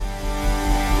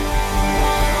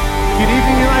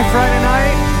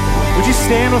Would you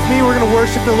stand with me? We're going to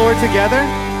worship the Lord together.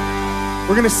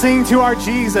 We're going to sing to our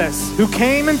Jesus, who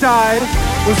came and died,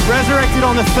 was resurrected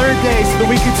on the third day so that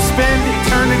we could spend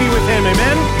eternity with him.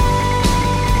 Amen?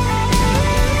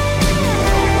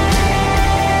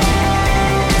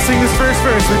 Sing this first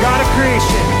verse. The God of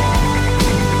creation.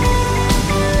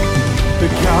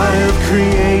 The God of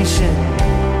creation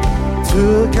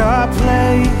took our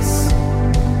place.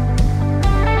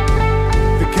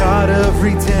 The God of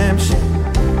redemption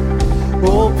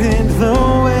opened the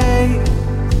way.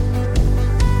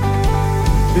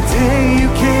 The day you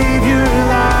gave your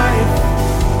life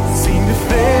seemed a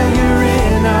failure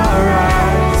in our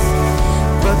eyes,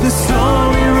 but the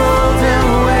stone we rolled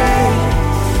away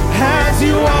as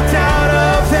you walked out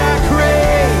of that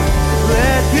grave.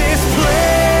 Let this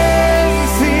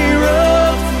place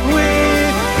erupt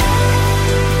with.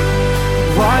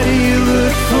 Why do you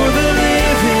look for the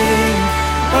living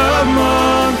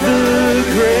among the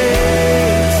graves?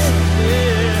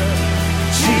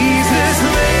 Jesus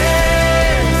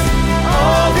lives,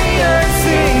 all the earth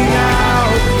sing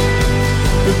out.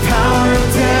 The power of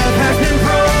death has been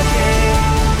broken.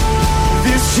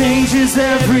 This changes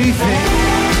everything.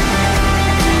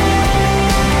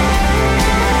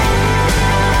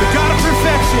 The God of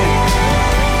perfection,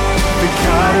 the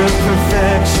God of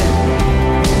perfection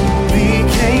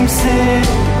became sin.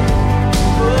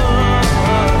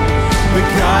 The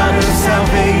God of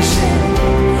salvation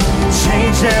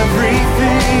changed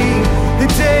everything. The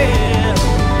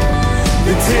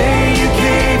day you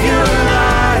gave your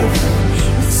life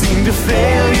seemed a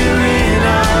failure in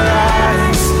our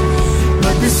eyes,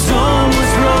 but the stone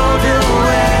was rolled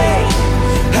away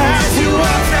as you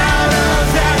walked out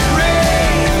of that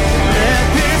grave. Let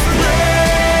this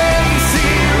place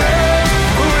erupt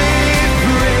with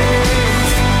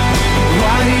praise.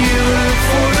 Why do you look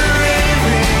for the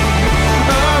living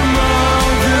among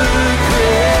the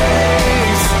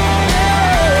graves?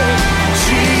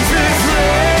 Jesus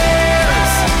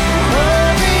lives,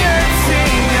 all the earth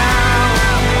sing out.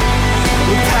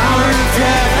 The power of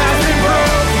death has been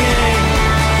broken.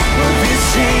 Well, this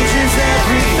changes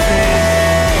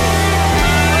everything.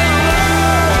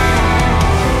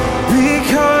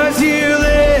 Because you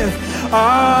live,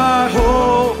 our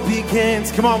hope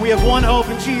begins. Come on, we have one hope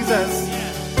in Jesus.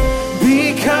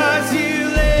 Because you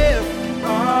live,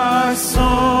 our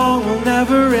song will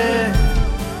never end.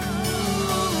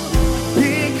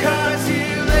 Because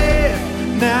you live,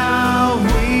 now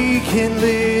we can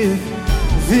live.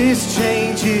 This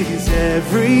changes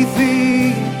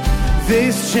everything.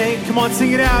 This change, come on,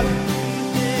 sing it out.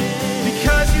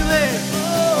 Because you live.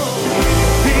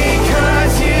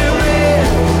 Because you live,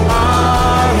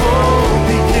 our hope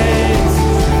begins.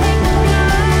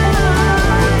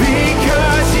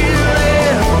 Because you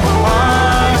live,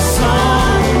 our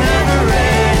song will never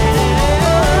end.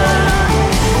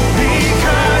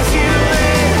 Because you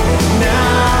live,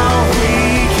 now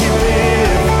we can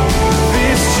live.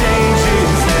 This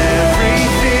changes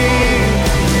everything.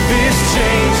 This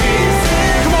changes.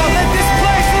 Come on, let this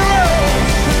place erupt.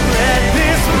 Let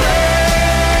this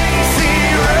place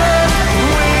erupt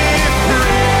with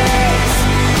praise.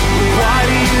 Why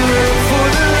do you look for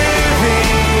the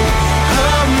living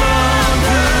among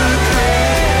the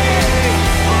graves?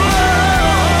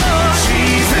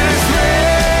 Jesus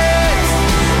lives,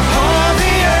 all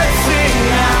the earth sing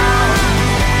out.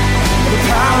 The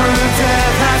power of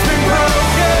death has been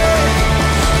broken.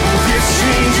 This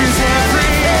changes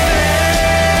everything.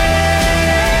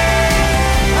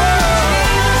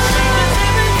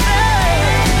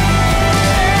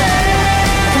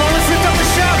 Come on, let's lift up a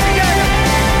shout together.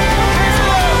 Praise the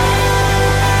Lord.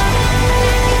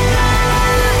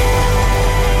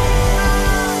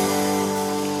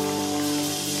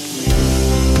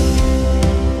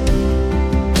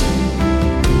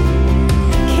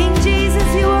 King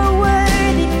Jesus, you are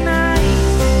worthy tonight.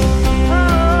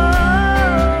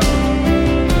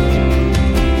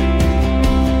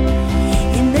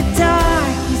 In the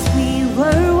darkness we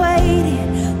were waiting,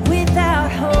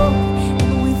 without hope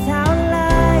and without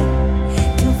light,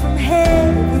 till from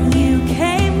heaven you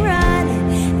came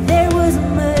running. There was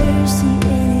mercy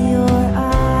in your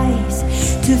eyes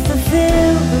to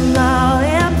fulfill the law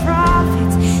and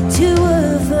prophets. To a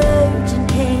virgin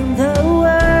came the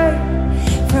word,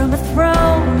 from a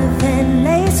throne of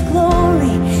endless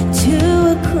glory to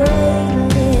a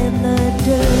cradle in the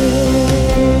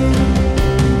dirt.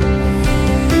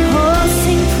 Oh,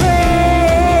 sing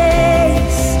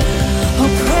praise, oh,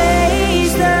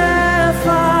 praise the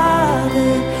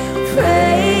Father,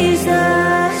 praise the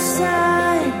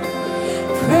Son,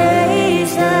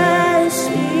 praise the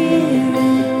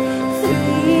Spirit, through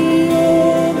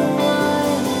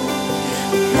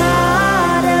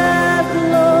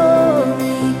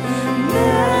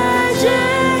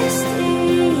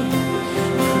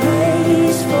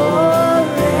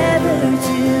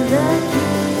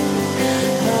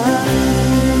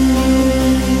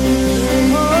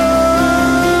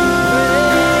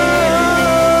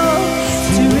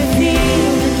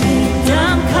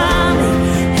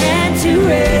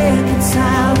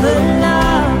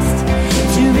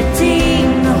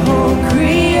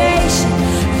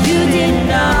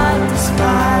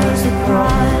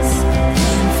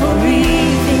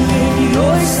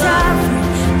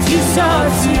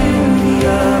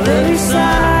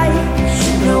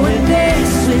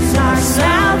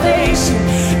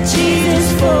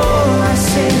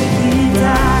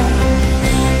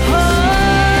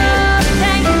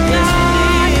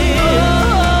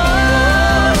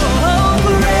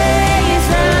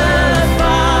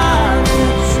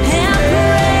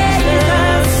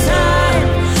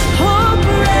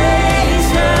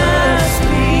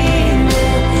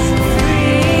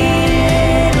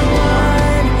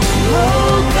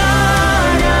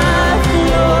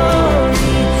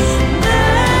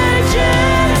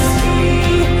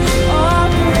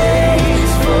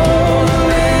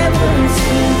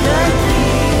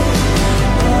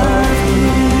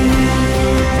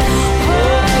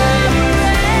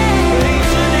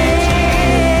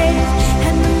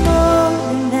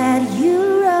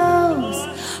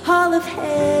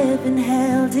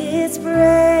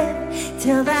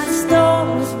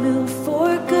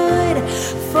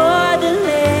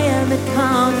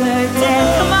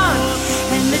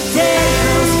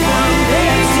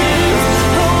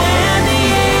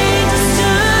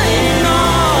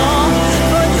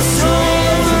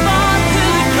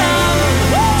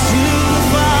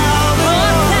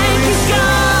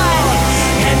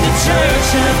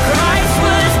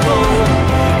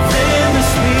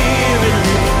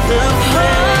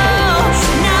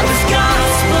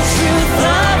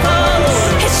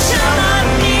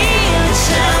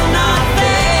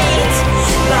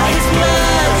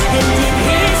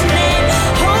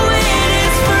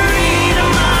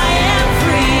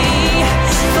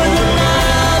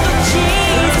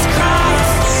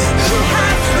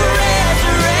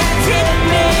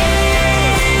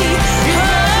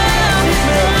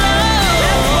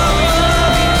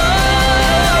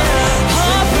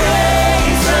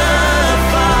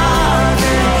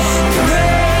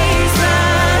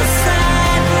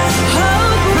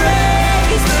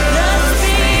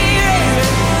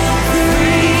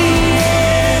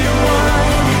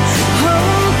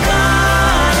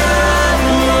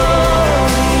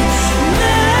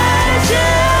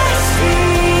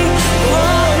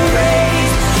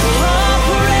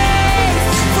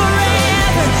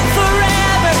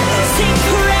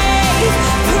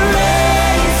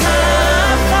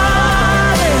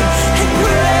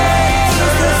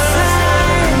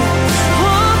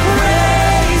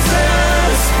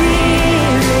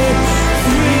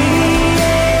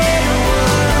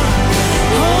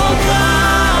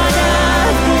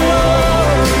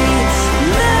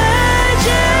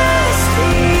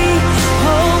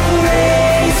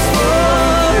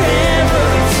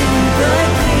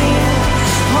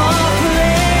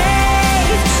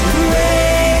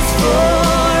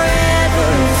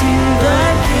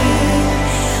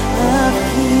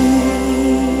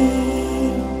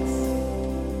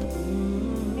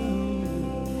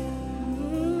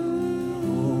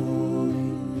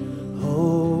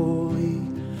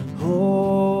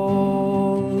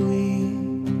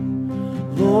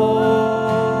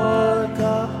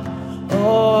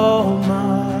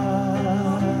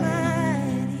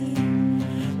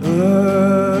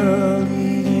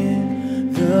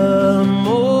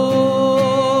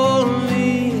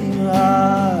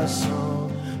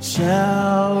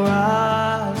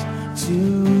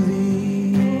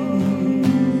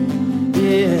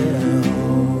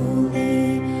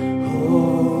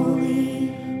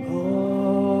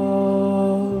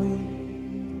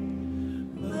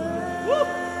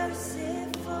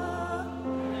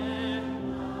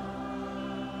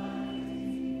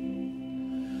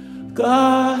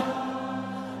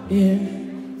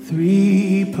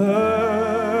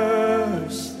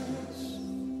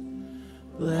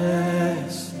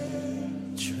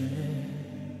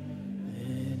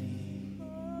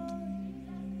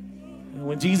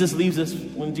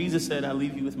When Jesus said, I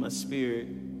leave you with my spirit,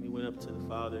 he went up to the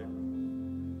Father.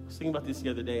 I was thinking about this the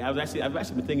other day. I've actually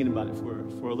been thinking about it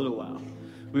for a little while.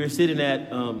 We were sitting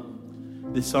at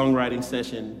this songwriting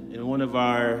session, and one of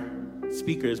our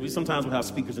speakers, we sometimes will have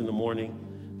speakers in the morning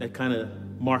that kind of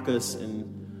mark us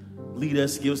and lead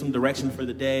us, give us some direction for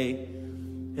the day.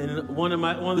 And one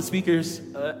of the speakers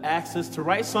asked us to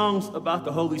write songs about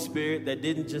the Holy Spirit that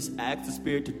didn't just ask the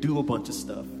Spirit to do a bunch of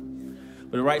stuff,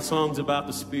 but to write songs about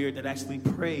the Spirit that actually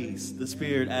praise the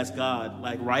Spirit as God,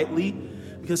 like rightly.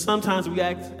 Because sometimes we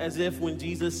act as if when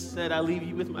Jesus said, I leave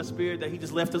you with my spirit, that he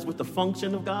just left us with the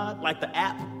function of God, like the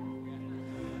app.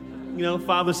 You know,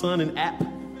 Father, Son, and app.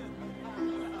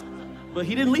 But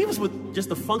he didn't leave us with just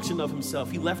the function of himself.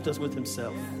 He left us with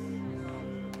himself.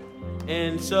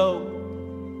 And so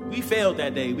we failed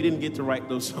that day. We didn't get to write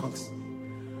those songs.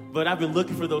 But I've been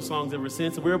looking for those songs ever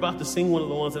since. And we're about to sing one of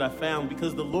the ones that I found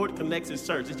because the Lord connects his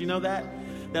church. Did you know that?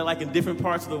 That like in different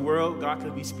parts of the world, God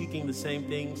could be speaking the same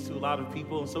things to a lot of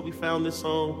people. And so we found this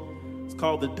song. It's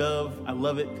called The Dove. I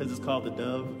love it because it's called The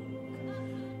Dove.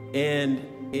 And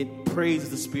it praises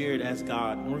the Spirit as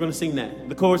God. And we're going to sing that.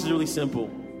 The chorus is really simple.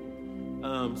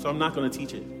 So I'm not going to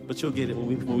teach it, but you'll get it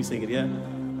when we sing it, yeah?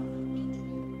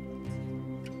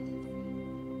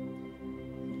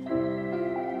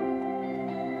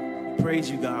 Praise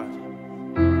you, God.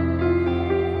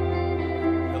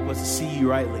 Help us to see you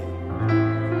rightly.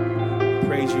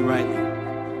 Praise you rightly.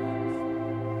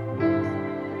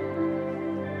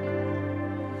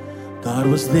 God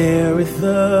was there at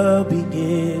the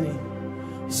beginning,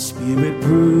 his spirit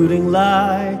brooding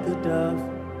like a dove,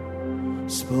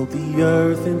 spoke the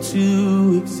earth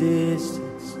into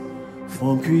existence,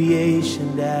 formed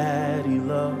creation that he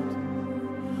loved.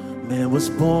 Man was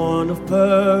born of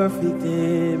perfect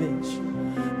image,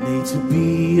 made to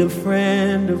be a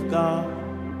friend of God,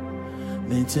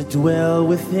 meant to dwell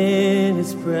within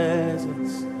his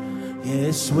presence. Yeah,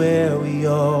 it's where we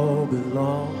all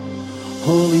belong.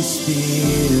 Holy Spirit,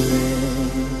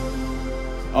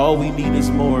 all we need is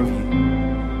more of you.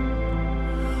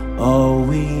 All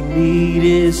we need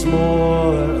is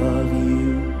more of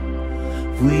you.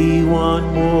 We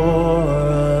want more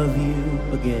of you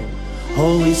again.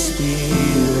 Holy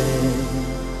Spirit,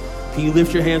 can you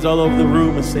lift your hands all over the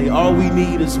room and say, all we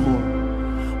need is more.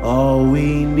 All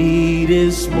we need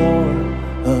is more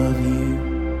of you.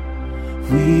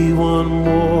 We want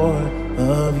more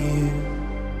of you.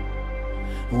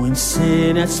 When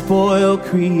sin had spoiled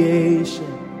creation,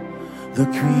 the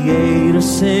Creator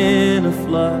sent a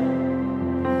flood.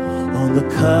 On the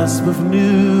cusp of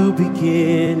new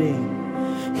beginning,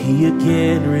 he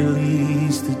again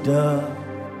released the dove.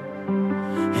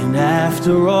 And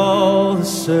after all the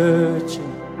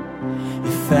searching,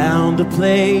 it found a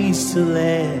place to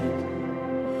land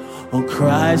on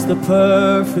Christ, the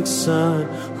perfect Son,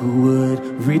 who would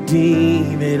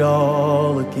redeem it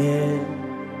all again.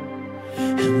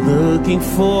 And looking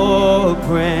for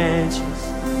branches,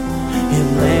 it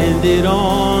landed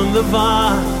on the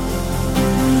vine,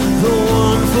 the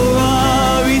one for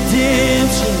our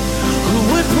redemption, who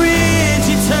would bridge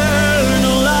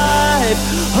eternal life.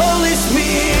 Holy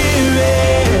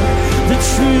Spirit, the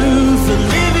truth, the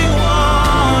living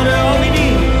water,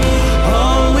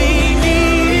 all we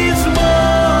need is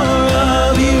more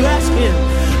of you. Ask him,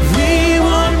 we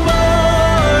want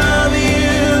more of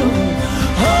you.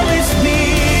 Holy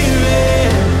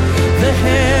Spirit, the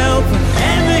helper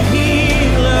and the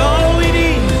healer, all we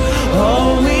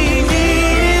need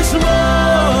is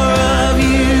more of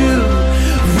you.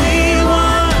 We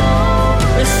want,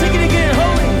 let's sing it again,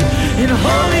 holy, in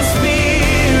Holy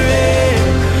Spirit,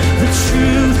 the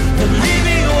truth, the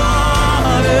living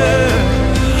water.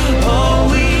 All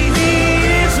we need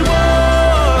is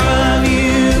more of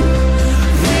you.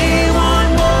 We want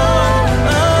more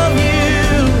of you.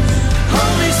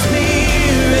 Holy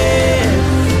Spirit,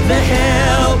 the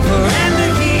helper and the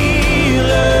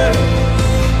healer.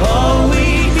 All we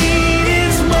need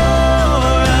is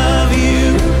more of you.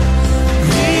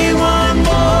 We want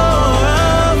more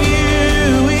of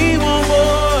you. We want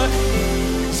more.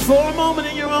 Just for a moment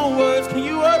in your own words, can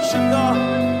you worship God?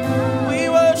 We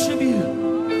worship you.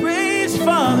 Praise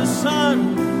Father,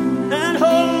 Son, and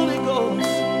Holy Ghost.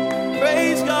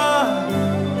 Praise God.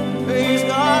 Praise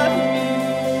God.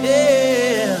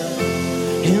 Yeah.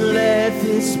 And let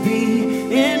this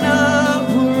be an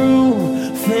upper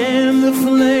room. Fan the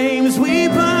flames we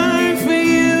burn for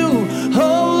you.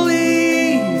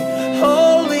 Holy,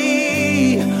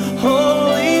 holy,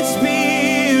 Holy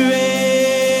Spirit.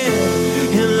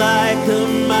 And like the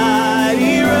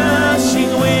mighty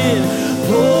rushing wind,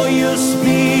 pour your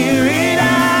spirit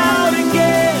out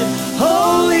again.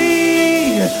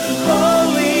 Holy,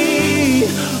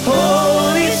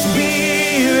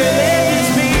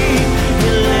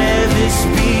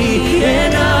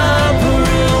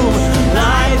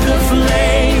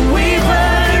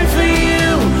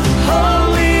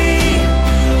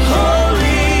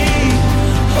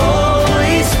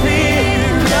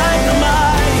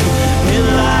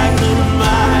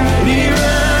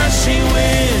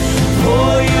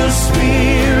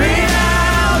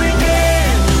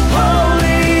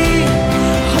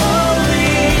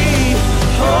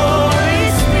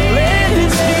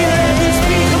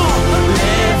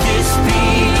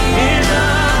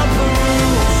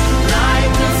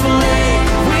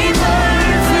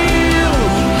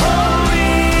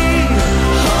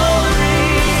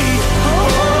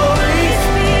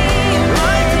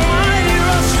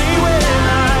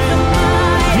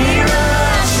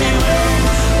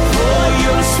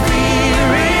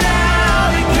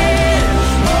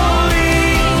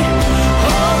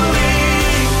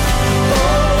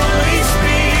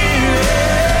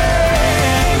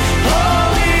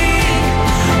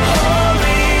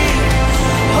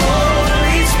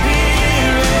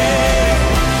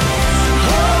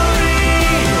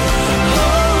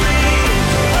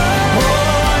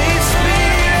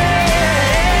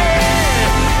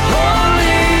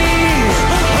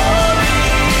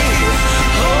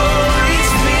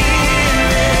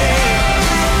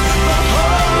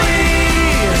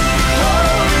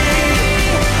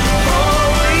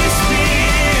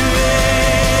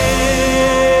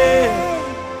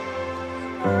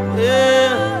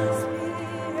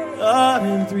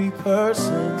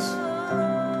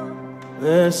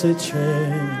 blessed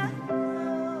Trinity.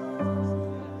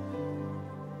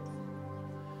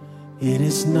 It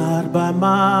is not by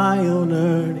my own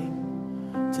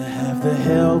earning to have the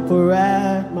helper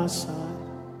at my side.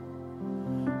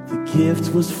 The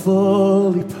gift was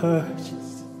fully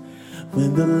purchased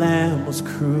when the Lamb was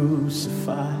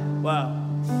crucified. Wow.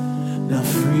 Now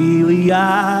freely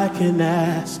I can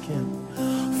ask him,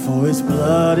 for his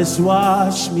blood has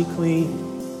washed me clean.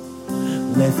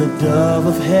 Let the dove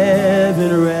of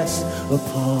heaven rest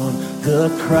upon the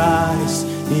Christ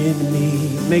in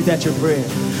me. Make that your prayer.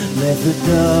 Let the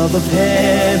dove of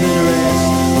heaven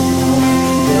rest upon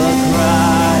the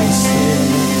Christ in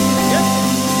me. Yep.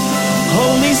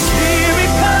 Holy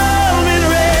Spirit, come and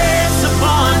rest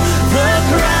upon the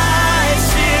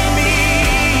Christ in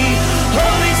me.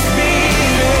 Holy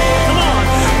Spirit, come on.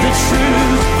 The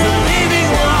truth, the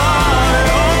living water,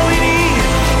 all we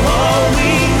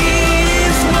need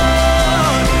is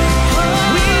more.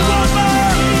 We want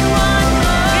more.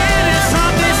 It is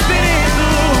something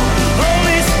spiritual.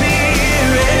 Holy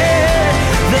Spirit,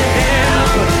 the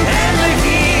helper and the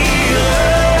healer.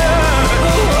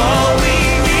 All we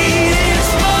need is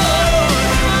more.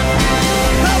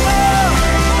 Come on.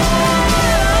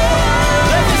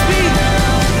 Let this be.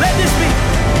 Let this be.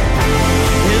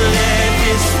 Let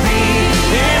this be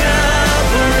an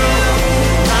upper room,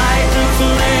 light the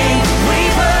flame we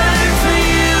burn for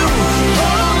you.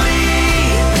 Holy,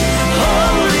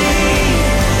 holy,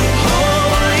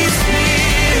 Holy Spirit,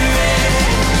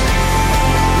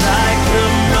 like the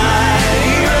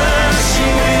mighty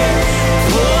rushing wind,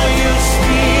 pour your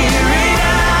spirit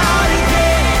out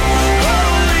again.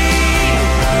 Holy,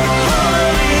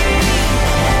 holy,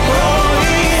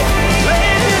 holy.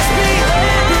 Let this be,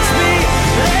 let this be,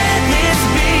 let this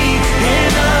be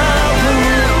an upper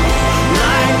room,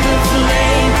 like the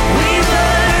flame we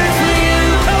burn for you.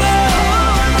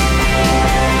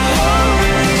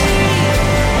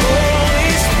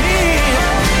 Holy Spirit,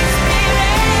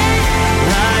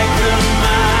 like the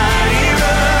mighty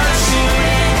rushing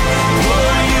wind,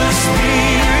 pour your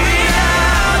spirit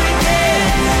out again.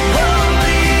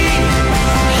 Holy,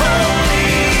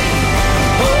 holy,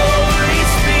 Holy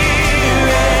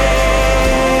Spirit.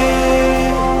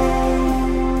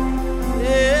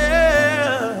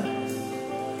 Yeah.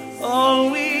 All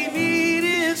we need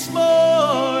is more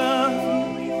of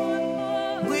you.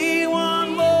 We want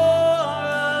more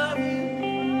of you.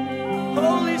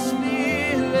 Holy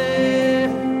Spirit.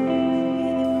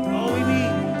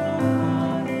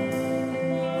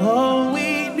 All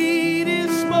we need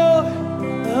is more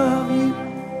of you.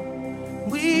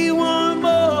 We want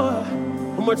more.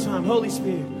 One more time, Holy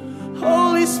Spirit.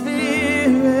 Holy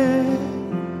Spirit.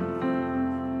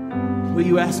 Will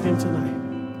you ask him tonight?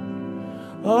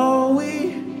 All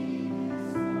we.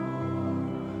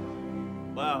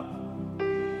 Wow.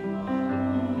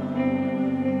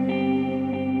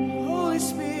 Holy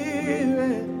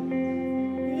Spirit.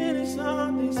 It is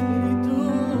something spiritual.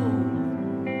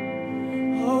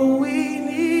 All we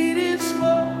need is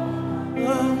more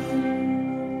of you.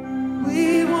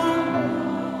 We want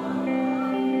more.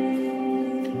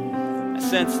 I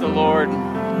sense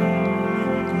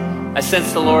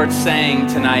the Lord saying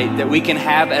tonight that we can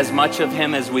have as much of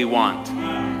him as we want.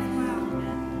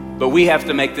 But we have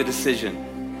to make the decision.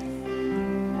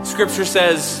 Scripture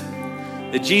says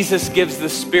that Jesus gives the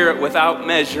Spirit without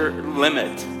measure,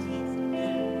 limit.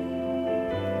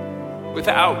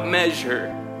 Without measure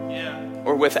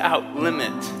or without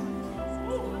limit.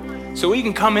 So we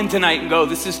can come in tonight and go,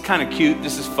 this is kind of cute,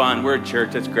 this is fun, we're at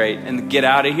church, that's great, and get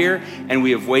out of here and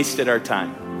we have wasted our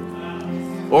time.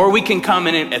 Or we can come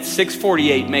in at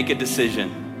 6:48, make a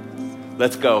decision.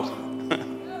 Let's go.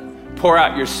 Pour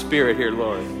out your Spirit here,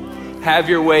 Lord. Have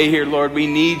your way here, Lord. We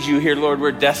need you here, Lord.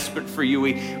 We're desperate for you.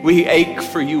 We ache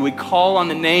for you. We call on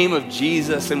the name of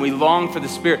Jesus and we long for the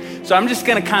Spirit. So I'm just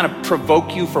going to kind of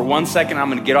provoke you for 1 second. I'm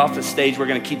going to get off the stage. We're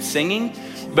going to keep singing.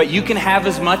 But you can have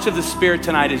as much of the Spirit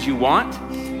tonight as you want.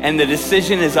 And the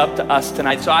decision is up to us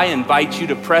tonight. So I invite you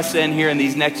to press in here in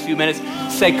these next few minutes.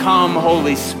 Say, come,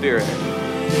 Holy Spirit.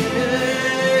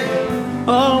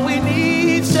 All we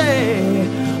need, say,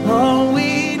 all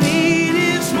we need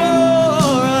is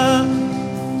more.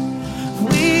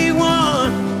 We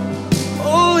want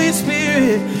Holy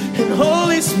Spirit, and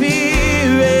Holy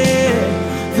Spirit,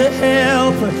 the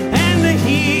helper and the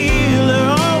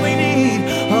healer. All we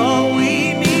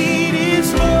need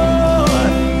is more.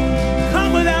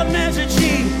 Come without measure,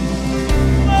 Jesus.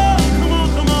 Oh, come on,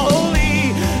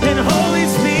 Holy and Holy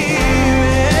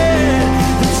Spirit,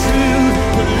 the truth,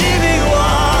 the living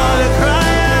water,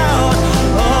 cry out.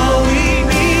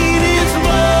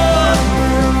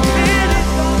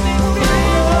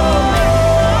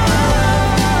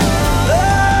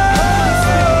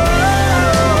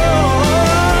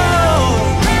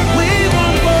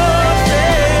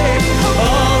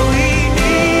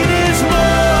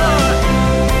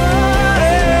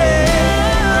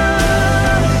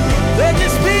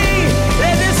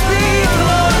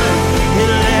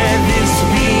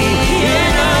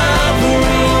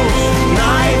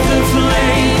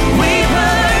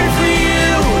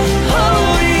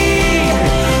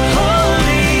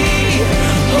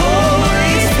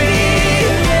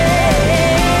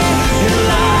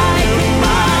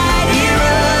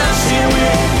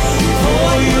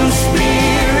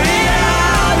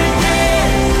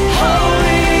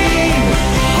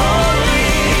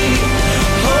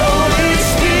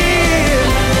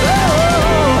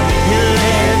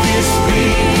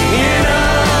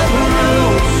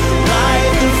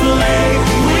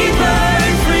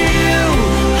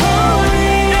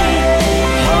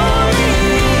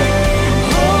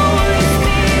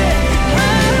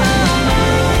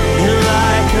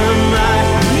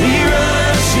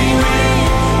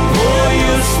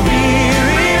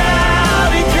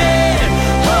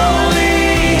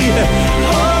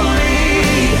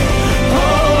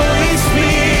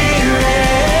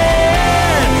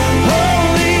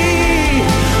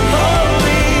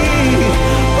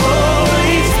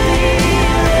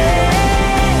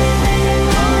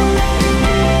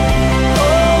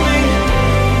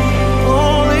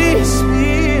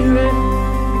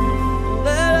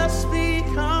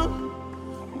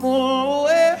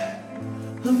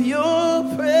 of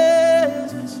your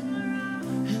presence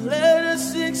and let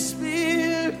us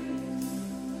experience.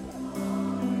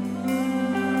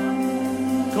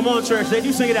 Come on, church, let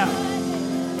you sing it out.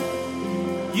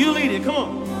 You lead it, come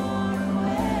on.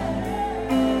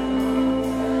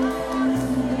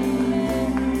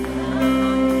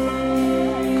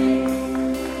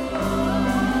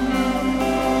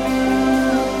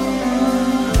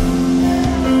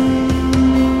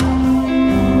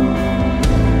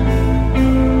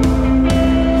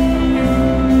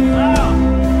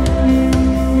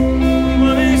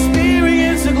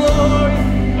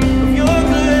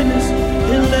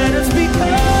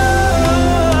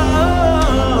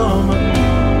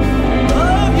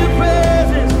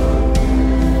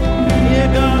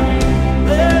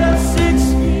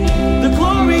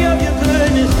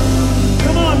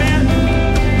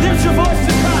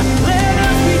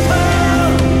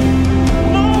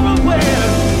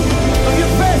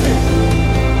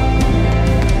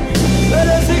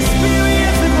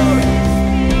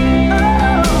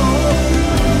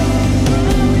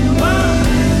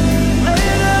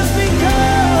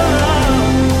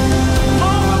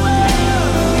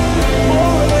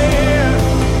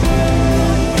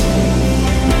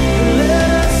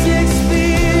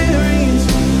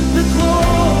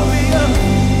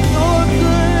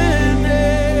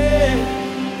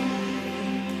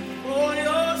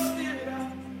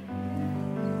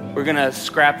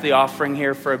 Scrap the offering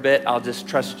here for a bit. I'll just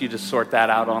trust you to sort that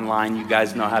out online. You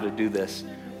guys know how to do this.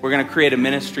 We're going to create a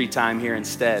ministry time here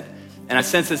instead. And I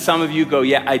sense that some of you go,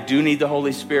 yeah, I do need the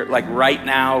Holy Spirit. Like right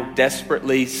now,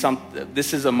 desperately,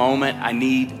 this is a moment I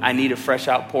need a fresh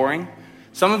outpouring.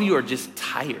 Some of you are just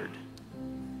tired.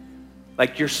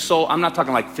 Like your soul, I'm not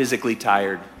talking like physically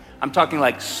tired. I'm talking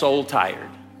like soul tired.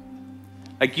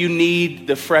 Like you need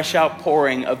the fresh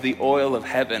outpouring of the oil of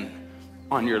heaven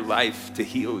on your life to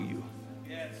heal you.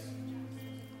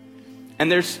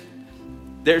 And there's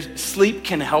sleep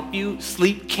can help you.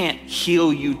 Sleep can't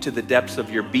heal you to the depths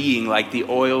of your being like the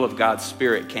oil of God's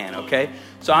Spirit can, okay?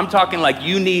 So I'm talking like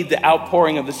you need the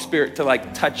outpouring of the Spirit to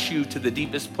like touch you to the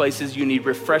deepest places. You need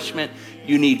refreshment.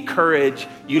 You need courage.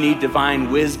 You need divine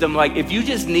wisdom. Like if you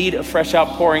just need a fresh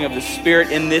outpouring of the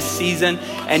Spirit in this season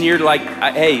and you're like,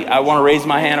 hey, I want to raise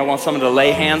my hand. I want someone to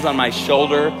lay hands on my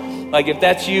shoulder. Like if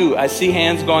that's you, I see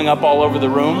hands going up all over the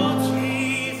room.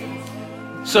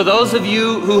 So those of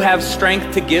you who have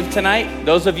strength to give tonight,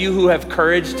 those of you who have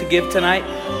courage to give tonight,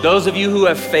 those of you who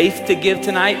have faith to give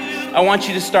tonight, I want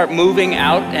you to start moving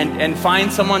out and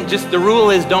find someone. Just the rule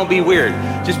is don't be weird.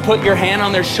 Just put your hand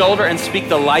on their shoulder and speak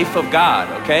the life of God,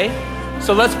 okay?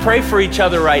 So let's pray for each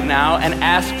other right now and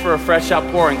ask for a fresh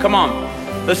outpouring. Come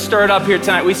on, let's stir it up here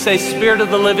tonight. We say, Spirit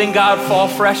of the living God, fall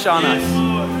fresh on us.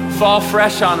 Fall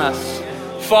fresh on us.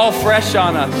 Fall fresh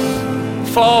on us.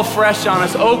 Fall fresh on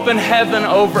us. Open heaven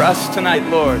over us tonight,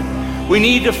 Lord. We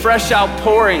need a fresh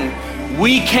outpouring.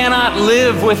 We cannot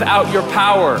live without your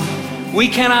power. We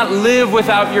cannot live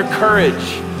without your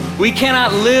courage. We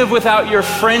cannot live without your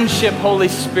friendship, Holy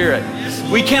Spirit.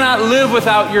 We cannot live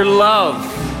without your love.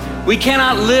 We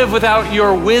cannot live without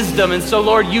your wisdom. And so,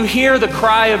 Lord, you hear the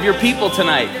cry of your people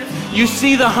tonight. You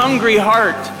see the hungry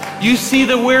heart. You see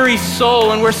the weary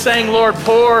soul. And we're saying, Lord,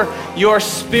 pour your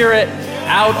Spirit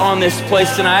out on this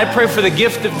place tonight. I pray for the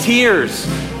gift of tears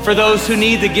for those who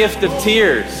need the gift of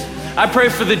tears. I pray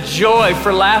for the joy,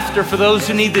 for laughter, for those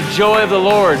who need the joy of the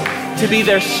Lord to be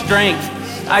their strength.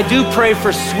 I do pray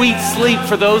for sweet sleep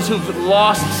for those who've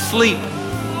lost sleep.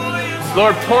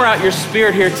 Lord, pour out your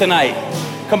Spirit here tonight.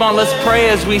 Come on, let's pray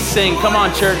as we sing. Come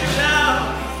on, church.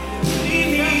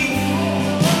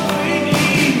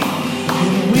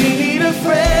 We need a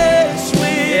fresh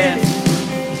wind.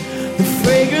 The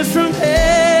fragrance from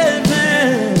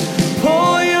heaven.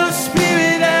 Pour your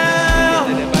Spirit out.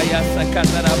 Pour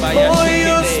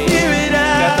your Spirit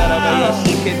out.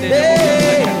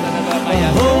 Hey.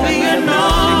 Holy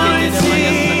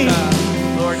anointing.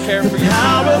 Lord, care for the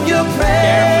power of your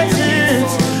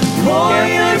presence. Pour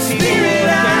your Spirit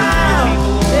out.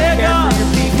 Yeah, God.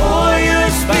 Pour your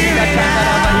Spirit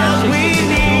out. We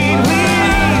need,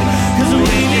 'cause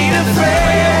we need a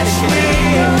fresh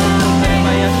wind.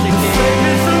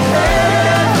 Fragrance from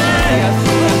heaven.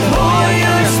 Pour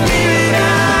your Spirit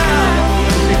out.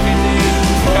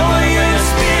 Pour your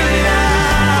Spirit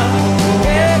out.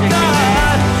 Yeah,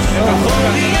 God. A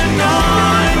holy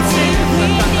anointing.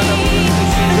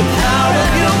 The power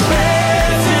of your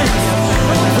presence.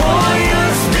 Pour your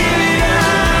Spirit out.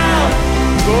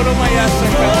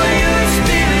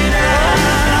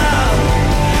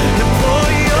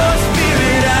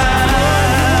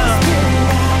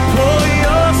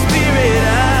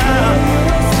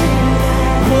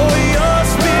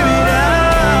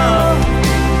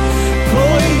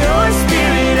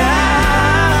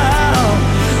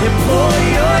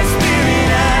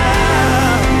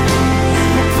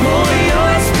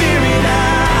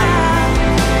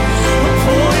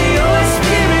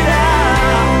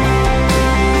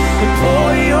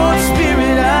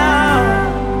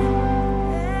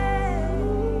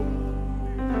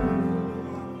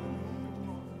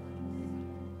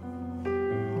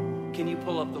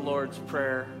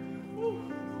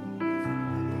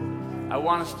 I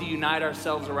want us to unite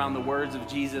ourselves around the words of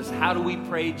Jesus. How do we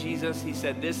pray, Jesus? He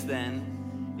said, this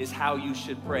then is how you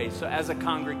should pray. So as a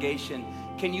congregation,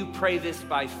 can you pray this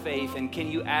by faith, and can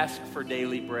you ask for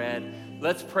daily bread?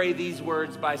 Let's pray these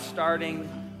words by starting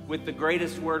with the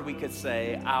greatest word we could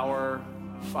say, our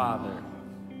Father,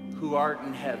 who art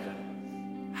in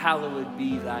heaven, hallowed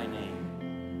be thy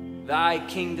name. Thy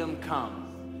kingdom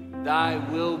come, thy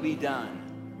will be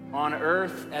done, on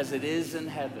earth as it is in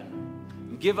heaven.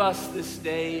 Give us this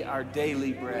day our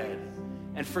daily bread,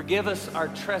 and forgive us our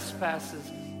trespasses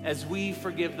as we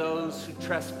forgive those who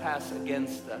trespass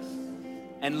against us.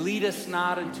 And lead us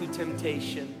not into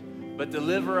temptation, but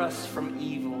deliver us from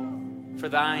evil. For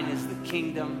thine is the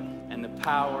kingdom and the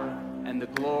power and the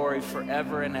glory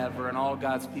forever and ever. And all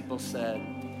God's people said,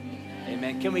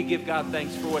 amen. Can we give God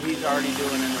thanks for what he's already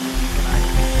doing in the room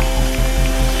tonight?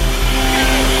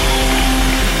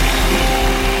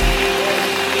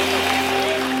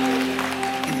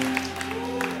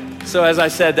 So as I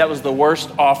said, that was the worst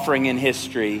offering in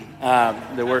history,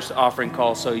 the worst offering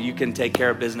call. So you can take care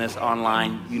of business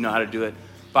online. You know how to do it.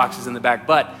 Boxes in the back.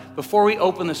 But before we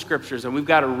open the scriptures, and we've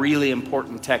got a really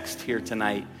important text here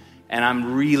tonight, and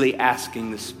I'm really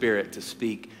asking the Spirit to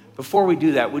speak. Before we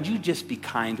do that, would you just be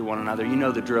kind to one another? You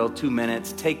know the drill, 2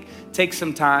 minutes. Take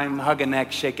some time, hug a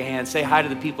neck, shake a hand, say hi to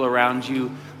the people around you,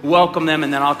 welcome them,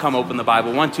 and then I'll come open the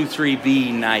Bible. 1, 2, 3,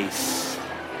 be nice.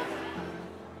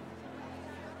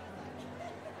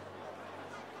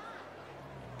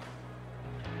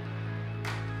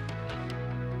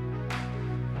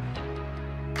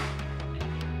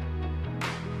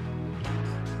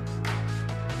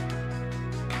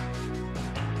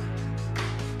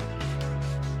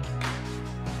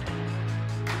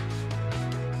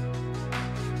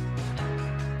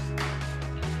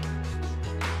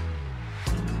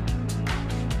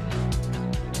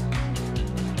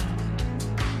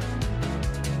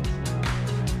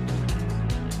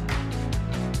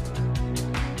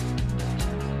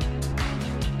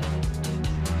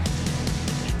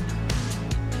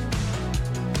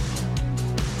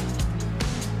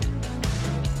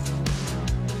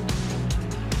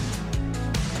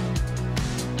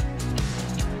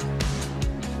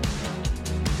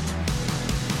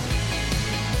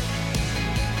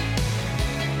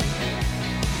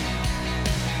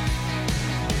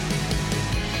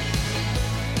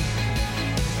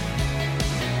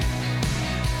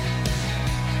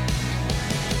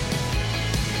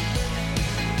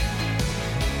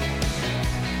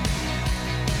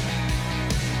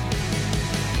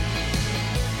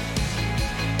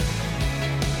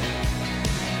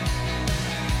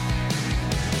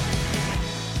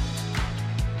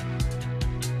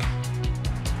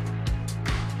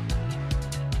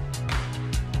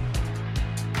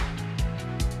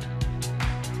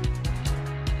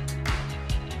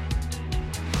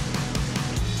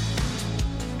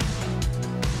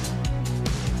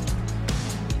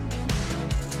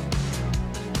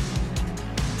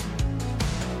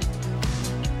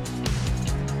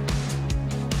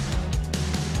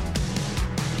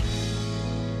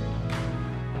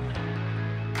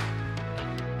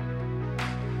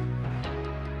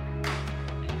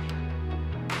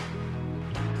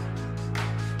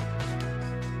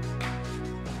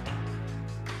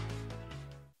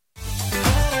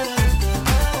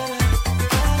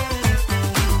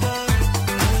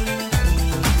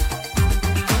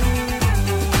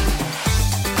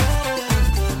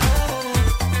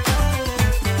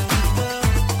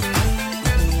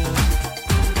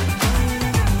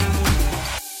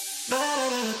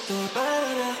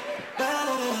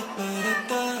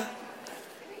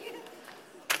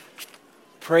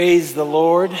 Praise the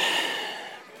Lord.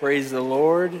 Praise the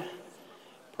Lord.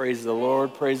 Praise the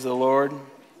Lord. Praise the Lord.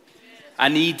 I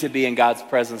need to be in God's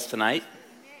presence tonight.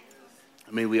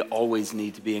 I mean, we always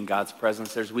need to be in God's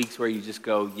presence. There's weeks where you just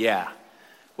go, yeah,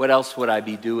 what else would I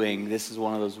be doing? This is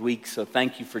one of those weeks. So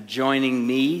thank you for joining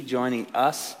me, joining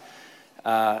us.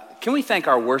 Can we thank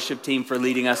our worship team for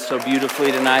leading us so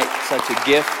beautifully tonight? Such a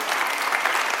gift.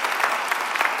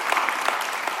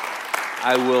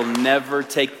 I will never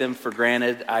take them for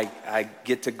granted. I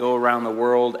get to go around the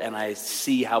world and I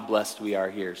see how blessed we are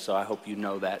here. So I hope you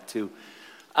know that too.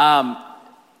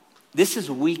 This is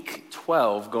week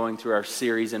 12 going through our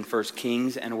series in 1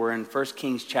 Kings, and we're in 1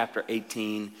 Kings chapter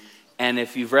 18. And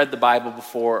if you've read the Bible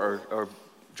before or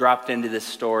dropped into this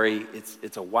story,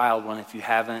 it's a wild one. If you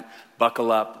haven't,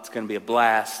 buckle up. It's going to be a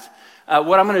blast.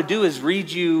 What I'm going to do is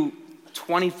read you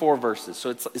 24 verses.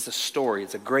 So it's a story.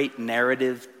 It's a great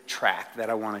narrative track that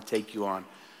I want to take you on.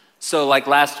 So like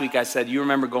last week I said, you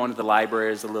remember going to the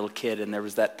library as a little kid and there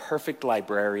was that perfect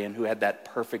librarian who had that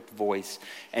perfect voice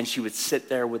and she would sit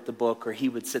there with the book or he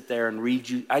would sit there and read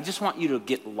you. I just want you to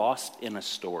get lost in a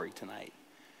story tonight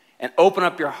and open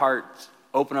up your heart,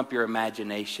 open up your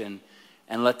imagination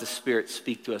and let the Spirit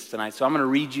speak to us tonight. So I'm going to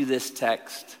read you this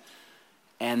text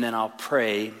and then I'll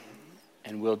pray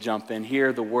and we'll jump in.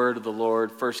 Hear the word of the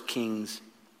Lord, 1 Kings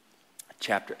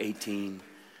chapter 18.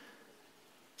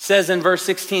 Says in verse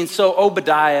 16, so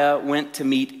Obadiah went to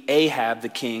meet Ahab, the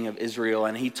king of Israel,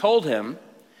 and he told him,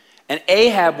 and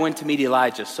Ahab went to meet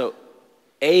Elijah. So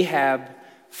Ahab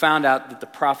found out that the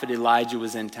prophet Elijah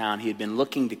was in town. He had been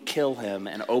looking to kill him,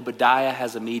 and Obadiah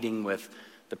has a meeting with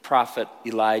the prophet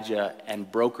Elijah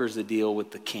and brokers a deal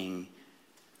with the king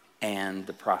and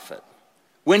the prophet.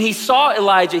 When he saw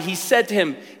Elijah, he said to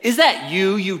him, is that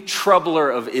you, you troubler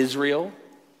of Israel?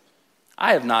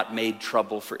 I have not made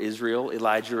trouble for Israel,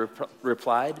 Elijah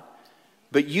replied,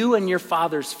 but you and your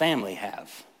father's family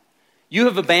have. You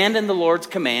have abandoned the Lord's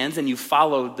commands and you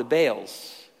followed the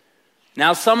Baals.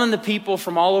 Now summon the people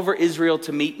from all over Israel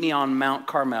to meet me on Mount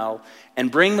Carmel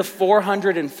and bring the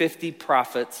 450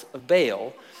 prophets of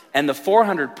Baal and the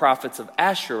 400 prophets of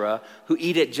Asherah who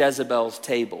eat at Jezebel's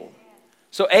table.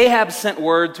 So Ahab sent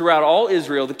word throughout all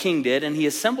Israel, the king did, and he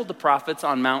assembled the prophets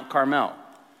on Mount Carmel.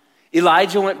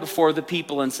 Elijah went before the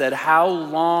people and said, how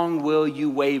long will you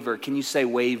waver? Can you say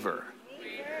waver?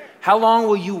 How long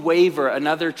will you waver?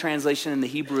 Another translation in the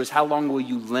Hebrew is, how long will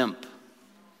you limp?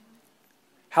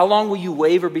 How long will you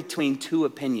waver between two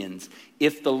opinions?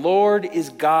 If the Lord is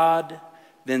God,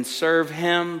 then serve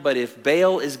him. But if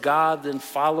Baal is God, then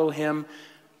follow him.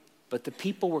 But the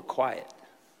people were quiet.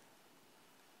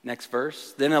 Next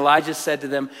verse. Then Elijah said to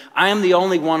them, I am the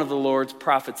only one of the Lord's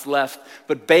prophets left,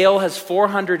 but Baal has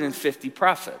 450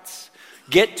 prophets.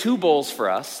 Get 2 bulls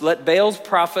for us. Let Baal's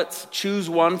prophets choose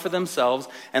one for themselves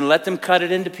and let them cut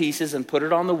it into pieces and put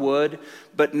it on the wood,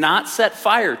 but not set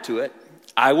fire to it.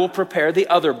 I will prepare the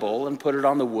other bull and put it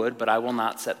on the wood, but I will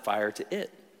not set fire to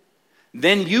it.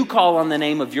 Then you call on the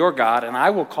name of your God, and I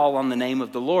will call on the name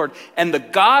of the Lord. And the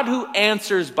God who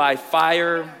answers by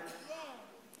fire,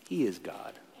 he is God.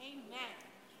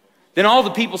 Then all the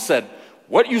people said,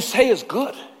 what you say is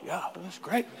good. Yeah, that's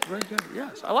great. Very good.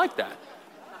 Yes, I like that.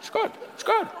 It's good. It's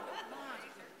good.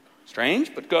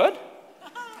 Strange, but good.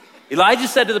 Elijah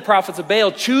said to the prophets of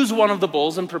Baal, choose one of the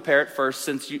bulls and prepare it first,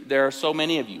 since there are so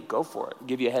many of you. Go for it. I'll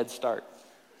give you a head start.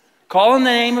 Call on the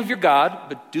name of your God,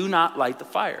 but do not light the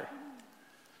fire.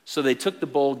 So they took the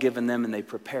bull given them and they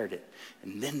prepared it.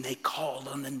 And then they called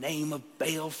on the name of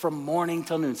Baal from morning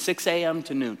till noon, 6 a.m.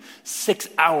 to noon, 6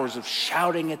 hours of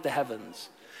shouting at the heavens.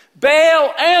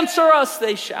 Baal, answer us,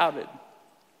 they shouted.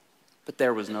 But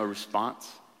there was no response.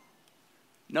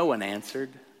 No one answered.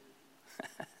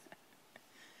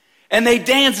 And they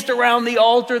danced around the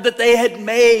altar that they had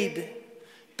made.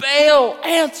 Baal,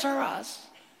 answer us.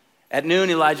 At noon,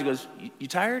 Elijah goes, you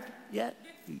tired yet?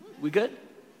 We good?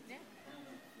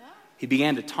 He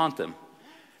began to taunt them.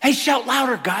 Hey, shout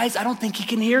louder, guys. I don't think he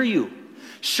can hear you.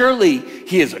 Surely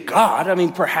he is a God. I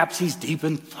mean, perhaps he's deep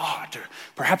in thought, or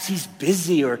perhaps he's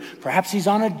busy, or perhaps he's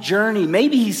on a journey.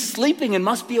 Maybe he's sleeping and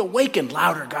must be awakened.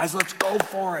 Louder, guys. Let's go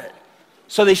for it.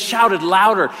 So they shouted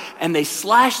louder, and they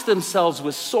slashed themselves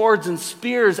with swords and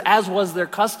spears, as was their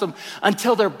custom,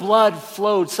 until their blood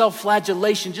flowed.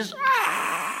 Self-flagellation, just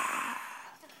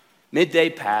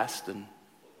Midday passed, and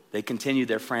they continued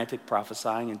their frantic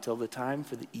prophesying until the time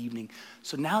for the evening.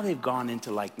 So now they've gone into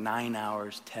like 9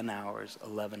 hours, 10 hours,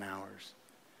 11 hours.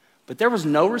 But there was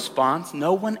no response.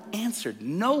 No one answered.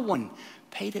 No one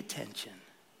paid attention.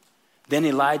 Then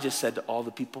Elijah said to all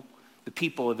the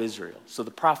people of Israel. So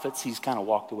the prophets he's kind of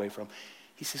walked away from.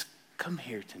 He says, come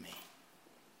here to me.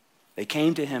 They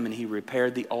came to him and he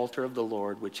repaired the altar of the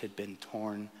Lord which had been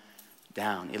torn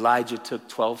down. Elijah took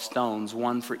 12 stones,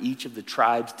 one for each of the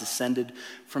tribes descended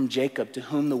from Jacob, to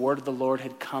whom the word of the Lord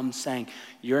had come, saying,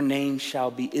 your name shall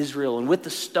be Israel. And with the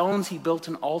stones he built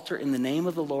an altar in the name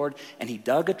of the Lord, and he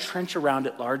dug a trench around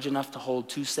it large enough to hold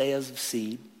 2 seahs of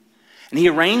seed. And he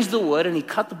arranged the wood, and he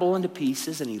cut the bull into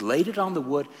pieces, and he laid it on the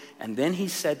wood. And then he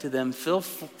said to them, fill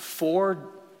 4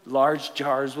 large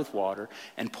jars with water,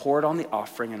 and pour it on the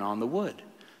offering and on the wood.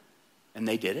 And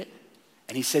they did it.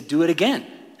 And he said, do it again.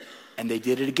 And they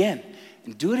did it again.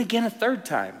 And do it again a 3rd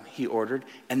time, he ordered.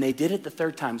 And they did it the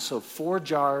 3rd time. So 4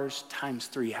 jars times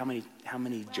 3. How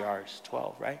many jars?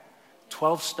 12, right?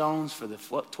 12 stones for the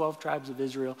 12 tribes of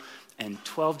Israel and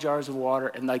 12 jars of water.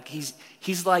 And like he's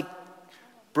like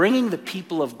bringing the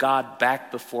people of God back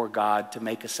before God to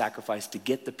make a sacrifice to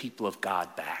get the people of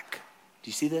God back. Do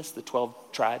you see this? The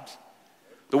 12 tribes?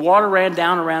 The water ran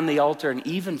down around the altar and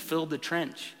even filled the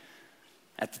trench.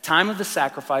 At the time of the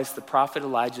sacrifice, the prophet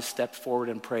Elijah stepped forward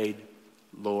and prayed,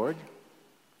 Lord.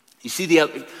 You see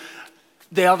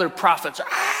the other prophets,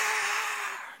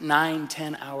 9,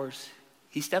 10 hours.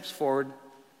 He steps forward,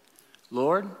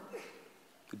 Lord,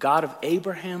 the God of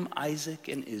Abraham, Isaac,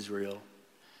 and Israel,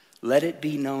 let it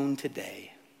be known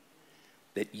today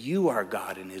that you are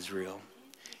God in Israel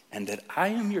and that I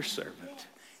am your servant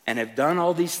and have done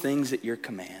all these things at your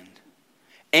command.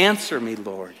 Answer me,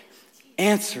 Lord.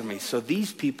 Answer me so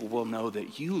these people will know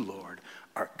that you, Lord,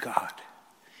 are God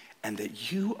and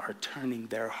that you are turning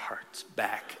their hearts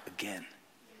back again.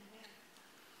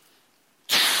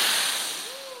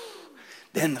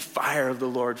 Then the fire of the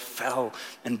Lord fell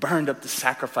and burned up the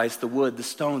sacrifice, the wood, the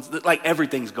stones, like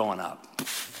everything's going up.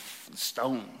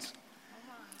 Stones.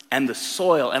 And the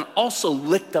soil, and also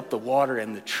licked up the water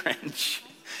in the trench.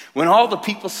 When all the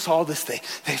people saw this, they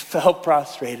fell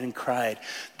prostrate and cried,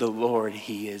 the Lord,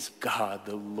 he is God.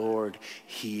 The Lord,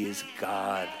 he is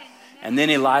God. And then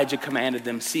Elijah commanded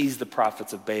them, seize the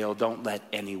prophets of Baal. Don't let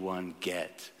anyone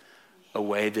get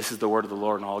away. This is the word of the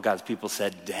Lord. And all God's people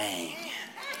said, dang.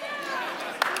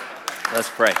 Let's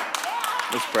pray.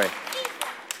 Let's pray.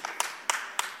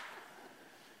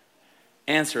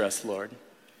 Answer us, Lord.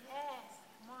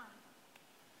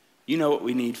 You know what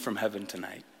we need from heaven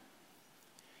tonight.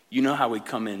 You know how we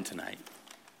come in tonight.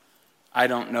 I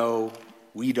don't know,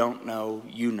 we don't know,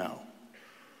 you know.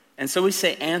 And so we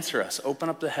say, answer us, open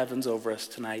up the heavens over us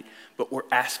tonight, but we're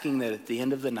asking that at the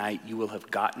end of the night, you will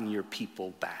have gotten your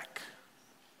people back.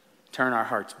 Turn our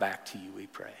hearts back to you, we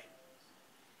pray.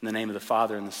 In the name of the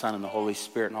Father, and the Son, and the Holy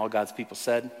Spirit, and all God's people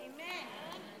said. Amen.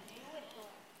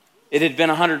 It had been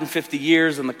 150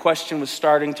 years, and the question was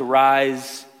starting to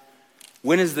rise,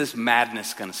 when is this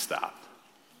madness going to stop?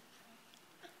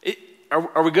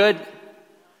 Are we good?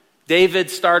 David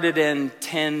started in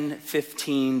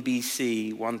 1015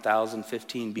 BC,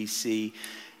 1015 BC,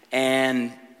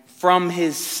 and from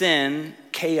his sin,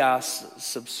 chaos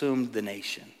subsumed the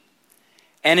nation.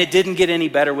 And it didn't get any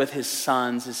better with his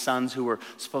sons who were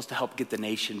supposed to help get the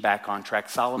nation back on track.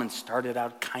 Solomon started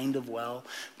out kind of well,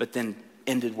 but then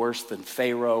ended worse than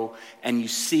Pharaoh. And you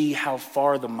see how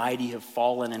far the mighty have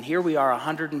fallen. And here we are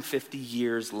 150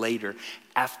 years later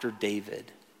after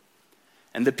David.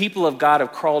 And the people of God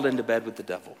have crawled into bed with the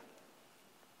devil.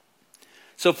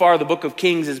 So far, the book of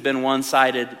Kings has been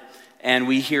one-sided, and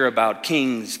we hear about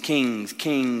kings, kings,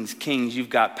 kings, kings. You've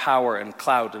got power and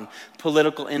clout and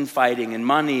political infighting and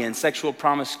money and sexual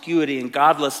promiscuity and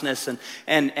godlessness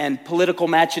and political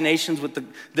machinations with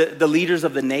the leaders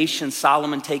of the nation.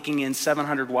 Solomon taking in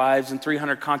 700 wives and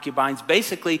 300 concubines,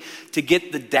 basically to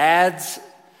get the dads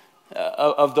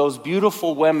of those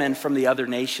beautiful women from the other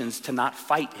nations to not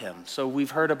fight him. So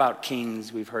we've heard about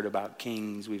kings, we've heard about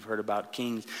kings, we've heard about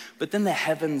kings. But then the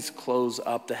heavens close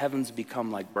up, the heavens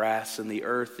become like brass, and the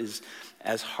earth is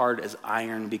as hard as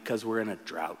iron because we're in a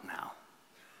drought now.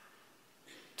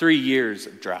 3 years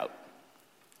of drought.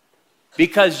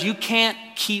 Because you can't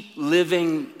keep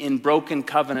living in broken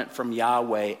covenant from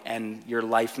Yahweh and your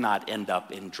life not end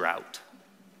up in drought.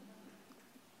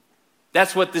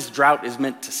 That's what this drought is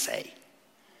meant to say.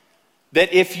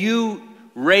 That if you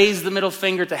raise the middle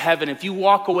finger to heaven, if you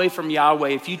walk away from Yahweh,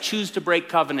 if you choose to break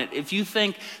covenant, if you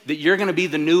think that you're going to be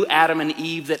the new Adam and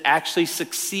Eve that actually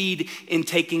succeed in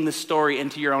taking the story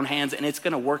into your own hands and it's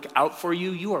going to work out for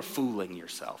you, you are fooling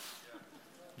yourself.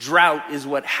 Drought is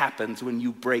what happens when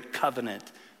you break covenant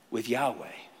with Yahweh.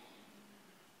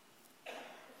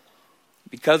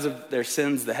 Because of their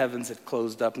sins, the heavens had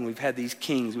closed up, and we've had these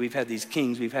kings,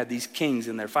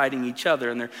 and they're fighting each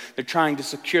other, and they're trying to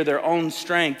secure their own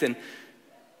strength.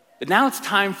 But now it's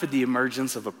time for the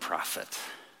emergence of a prophet.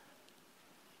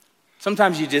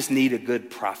 Sometimes you just need a good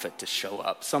prophet to show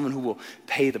up, someone who will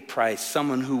pay the price,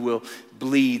 someone who will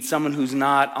bleed, someone who's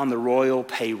not on the royal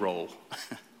payroll.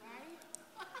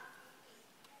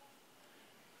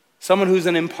 Someone who's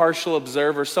an impartial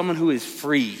observer, someone who is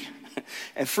free.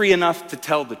 And free enough to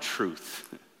tell the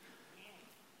truth.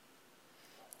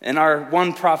 And our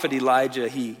one prophet Elijah,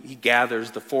 he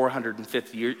gathers the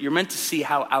 450. You're meant to see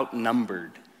how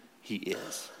outnumbered he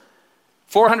is.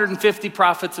 450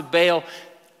 prophets of Baal,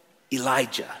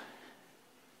 Elijah.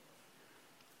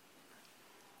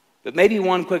 But maybe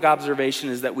one quick observation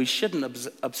is that we shouldn't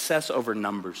obsess over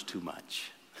numbers too much.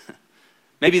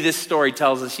 Maybe this story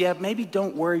tells us, maybe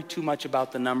don't worry too much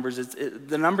about the numbers.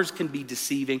 The numbers can be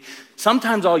deceiving.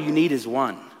 Sometimes all you need is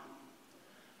one.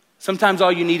 Sometimes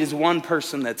all you need is one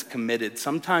person that's committed.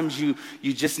 Sometimes you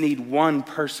just need one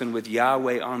person with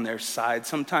Yahweh on their side.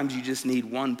 Sometimes you just need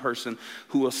one person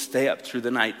who will stay up through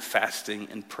the night fasting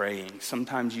and praying.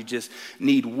 Sometimes you just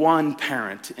need one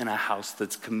parent in a house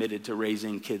that's committed to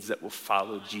raising kids that will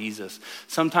follow Jesus.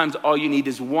 Sometimes all you need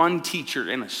is one teacher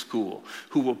in a school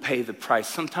who will pay the price.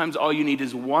 Sometimes all you need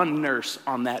is one nurse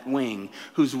on that wing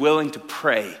who's willing to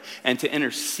pray and to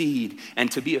intercede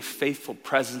and to be a faithful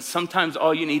presence. Sometimes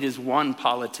all you need is one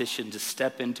politician to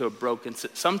step into a broken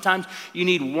situation. Sometimes you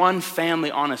need one family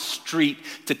on a street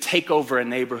to take over a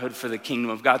neighborhood for the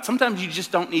kingdom of God. Sometimes you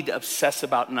just don't need to obsess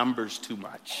about numbers too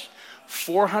much.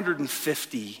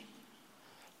 450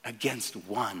 against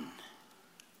one.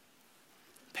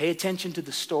 Pay attention to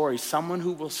the story. Someone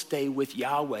who will stay with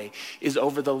Yahweh is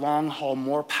over the long haul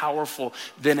more powerful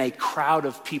than a crowd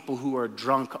of people who are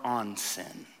drunk on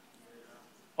sin.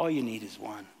 All you need is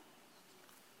one.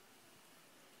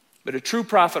 But a true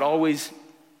prophet always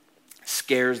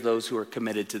scares those who are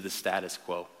committed to the status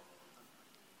quo.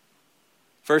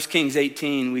 1 Kings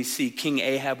 18, we see King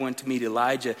Ahab went to meet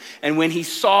Elijah. And when he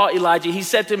saw Elijah, he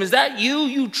said to him, "Is that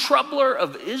you troubler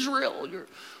of Israel?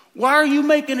 Why are you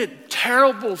making it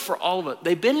terrible for all of it?"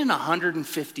 They've been in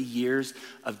 150 years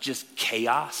of just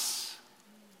chaos.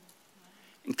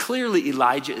 And clearly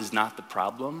Elijah is not the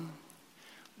problem.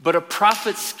 But a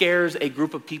prophet scares a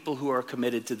group of people who are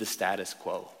committed to the status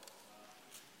quo.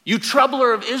 "You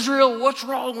troubler of Israel, what's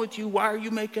wrong with you? Why are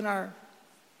you making our..."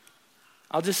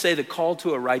 I'll just say the call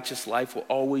to a righteous life will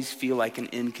always feel like an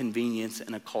inconvenience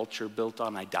in a culture built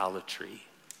on idolatry.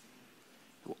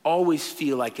 It will always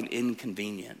feel like an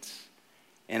inconvenience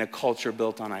in a culture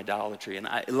built on idolatry. And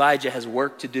Elijah has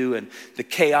work to do, and the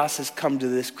chaos has come to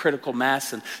this critical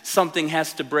mass, and something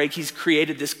has to break. He's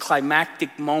created this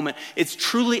climactic moment. It's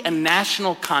truly a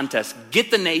national contest.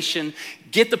 Get the nation,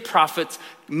 get the prophets,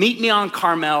 meet me on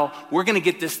Carmel. We're going to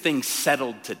get this thing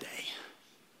settled today.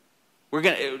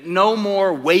 No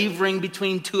more wavering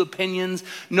between two opinions.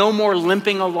 No more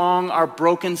limping along our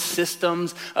broken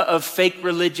systems of fake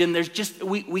religion.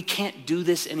 We can't do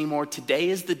this anymore. Today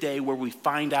is the day where we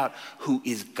find out who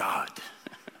is God.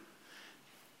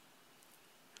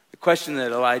 The question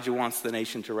that Elijah wants the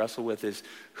nation to wrestle with is,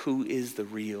 who is the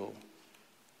real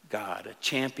God? A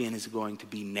champion is going to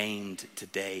be named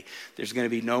today. There's going to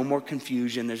be no more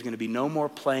confusion. There's going to be no more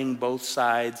playing both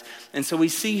sides. And so we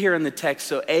see here in the text,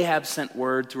 so Ahab sent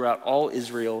word throughout all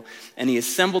Israel, and he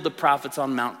assembled the prophets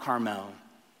on Mount Carmel.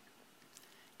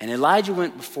 And Elijah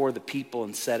went before the people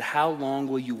and said, "How long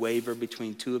will you waver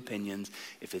between two opinions?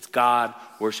 If it's God,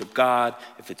 worship God.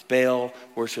 If it's Baal,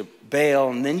 worship Baal.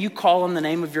 And then you call on the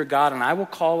name of your God, and I will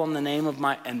call on the name of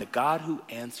and the God who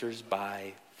answers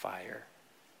by fire."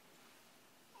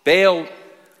 Baal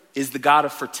is the god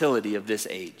of fertility of this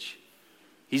age.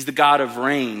 He's the god of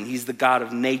rain. He's the god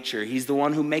of nature. He's the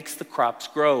one who makes the crops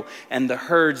grow and the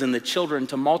herds and the children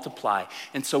to multiply.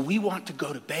 And so we want to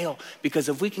go to Baal, because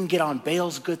if we can get on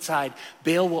Baal's good side,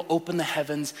 Baal will open the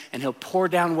heavens and he'll pour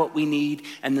down what we need,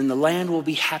 and then the land will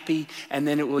be happy, and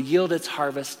then it will yield its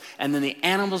harvest, and then the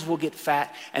animals will get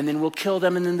fat, and then we'll kill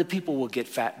them, and then the people will get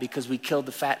fat because we killed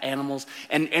the fat animals.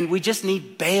 And we just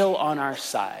need Baal on our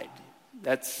side.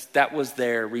 That was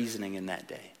their reasoning in that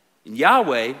day. And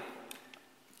Yahweh,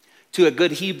 to a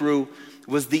good Hebrew,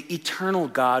 was the eternal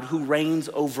God who reigns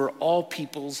over all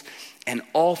peoples and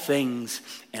all things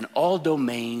and all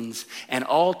domains and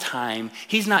all time.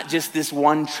 He's not just this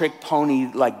one-trick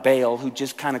pony like Baal who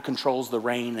just kind of controls the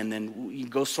rain and then you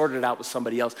go sort it out with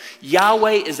somebody else.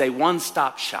 Yahweh is a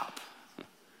one-stop shop.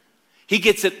 He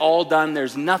gets it all done.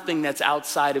 There's nothing that's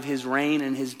outside of his reign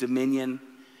and his dominion.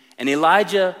 And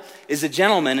Elijah is a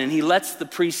gentleman, and he lets the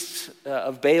priests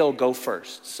of Baal go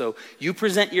first. So you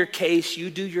present your case, you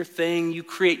do your thing, you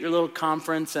create your little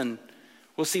conference, and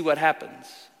we'll see what happens.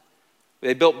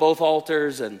 They built both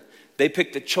altars, and they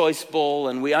picked a choice bull,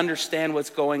 and we understand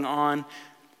what's going on.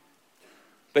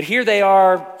 But here they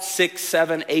are 6,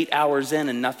 7, 8 hours in,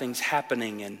 and nothing's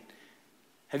happening. And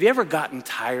have you ever gotten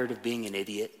tired of being an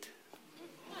idiot?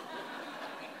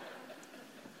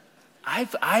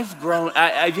 I've grown.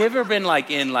 Have you ever been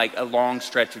in a long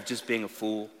stretch of just being a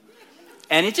fool?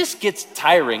 And it just gets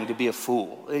tiring to be a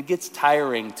fool. It gets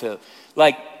tiring to,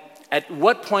 at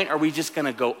what point are we just going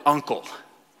to go uncle?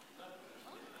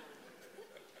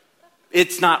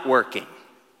 It's not working.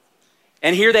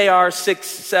 And here they are 6,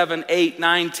 7, 8,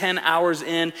 9, 10 hours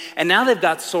in, and now they've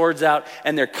got swords out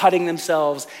and they're cutting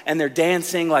themselves and they're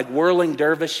dancing like whirling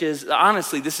dervishes.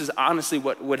 Honestly, this is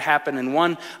what would happen. And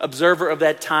one observer of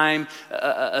that time,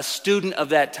 a student of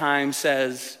that time,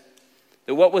 says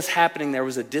that what was happening there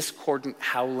was a discordant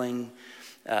howling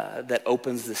that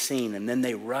opens the scene. And then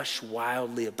they rush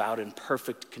wildly about in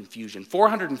perfect confusion.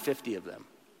 450 of them,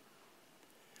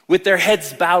 with their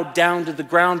heads bowed down to the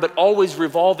ground, but always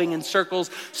revolving in circles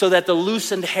so that the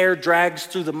loosened hair drags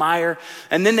through the mire.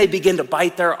 And then they begin to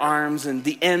bite their arms, and in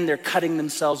the end they're cutting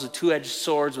themselves with two-edged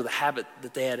swords with a habit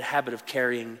that they had a habit of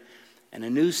carrying. And a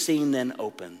new scene then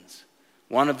opens.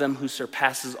 One of them, who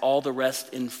surpasses all the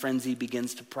rest in frenzy,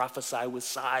 begins to prophesy with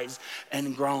sighs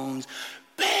and groans,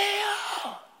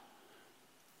 "Baal!"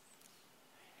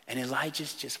 And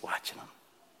Elijah's just watching them.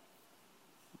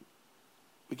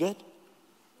 We good?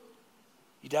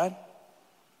 You done? Have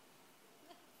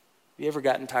you ever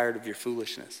gotten tired of your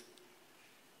foolishness?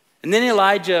 And then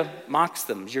Elijah mocks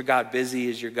them. Is your God busy?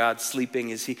 Is your God sleeping?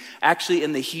 Is he? Actually,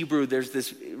 in the Hebrew, there's this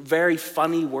very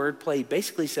funny wordplay. He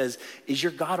basically says, is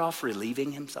your God off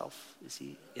relieving himself? Is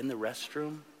he in the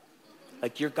restroom?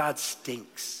 Like, your God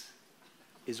stinks,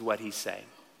 is what he's saying.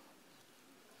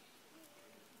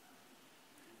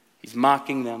 He's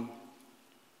mocking them.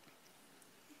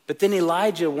 But then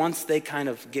Elijah, once they kind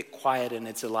of get quiet and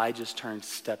it's Elijah's turn to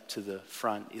step to the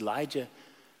front, Elijah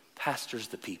pastors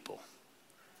the people.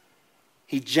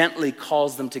 He gently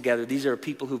calls them together. These are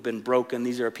people who've been broken.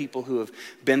 These are people who have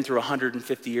been through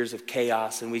 150 years of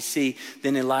chaos. And we see,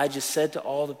 then Elijah said to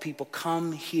all the people,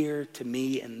 "Come here to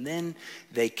me." And then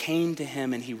they came to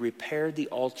him, and he repaired the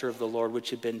altar of the Lord, which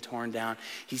had been torn down.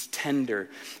 He's tender.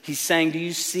 He's saying, do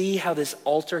you see how this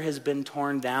altar has been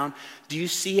torn down? Do you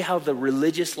see how the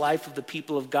religious life of the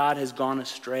people of God has gone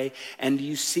astray? And do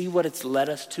you see what it's led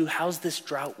us to? How's this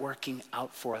drought working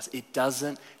out for us? It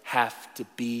doesn't have to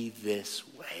be this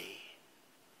way.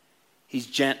 He's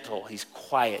gentle, he's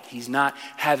quiet, he's not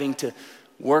having to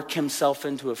work himself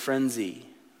into a frenzy.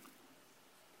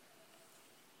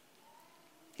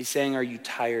 He's saying, are you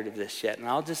tired of this yet? And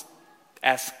I'll just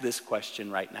ask this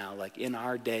question right now, like, in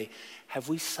our day, have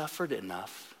we suffered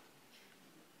enough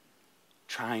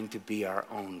trying to be our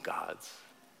own gods?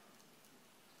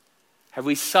 Have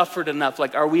we suffered enough?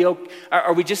 Like, are we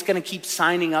just going to keep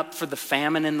signing up for the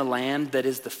famine in the land that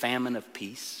is the famine of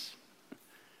peace?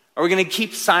 Are we going to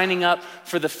keep signing up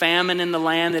for the famine in the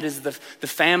land that is the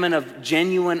famine of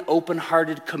genuine,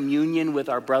 open-hearted communion with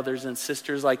our brothers and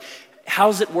sisters? Like,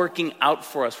 how's it working out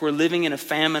for us? We're living in a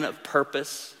famine of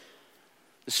purpose.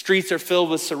 The streets are filled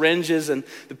with syringes, and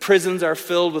the prisons are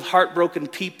filled with heartbroken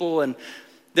people, and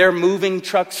there are moving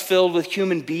trucks filled with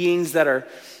human beings that are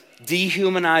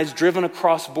dehumanized, driven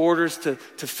across borders to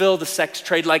fill the sex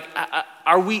trade. Like,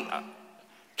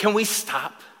 can we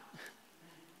stop?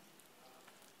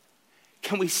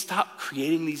 Can we stop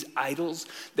creating these idols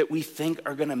that we think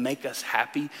are going to make us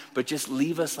happy, but just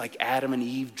leave us like Adam and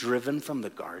Eve, driven from the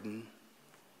garden?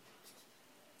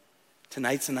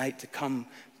 Tonight's the night to come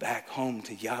back home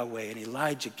to Yahweh. And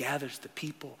Elijah gathers the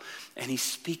people, and he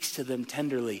speaks to them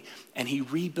tenderly, and he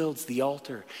rebuilds the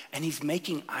altar, and he's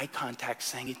making eye contact,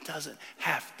 saying, it doesn't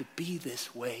have to be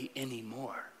this way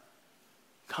anymore.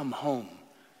 Come home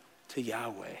to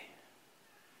Yahweh.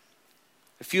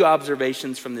 A few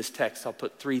observations from this text. I'll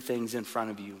put three things in front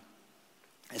of you.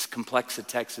 As complex a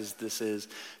text as this is,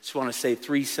 I just want to say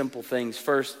three simple things.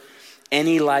 First,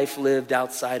 any life lived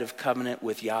outside of covenant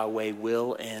with Yahweh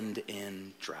will end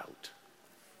in drought.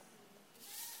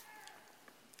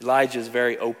 Elijah is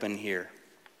very open here.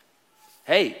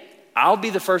 Hey, I'll be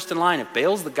the first in line. If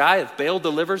Baal's the guy, if Baal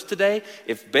delivers today,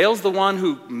 if Baal's the one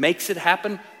who makes it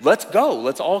happen, let's go.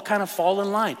 Let's all kind of fall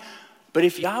in line. But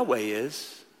if Yahweh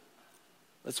is,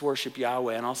 let's worship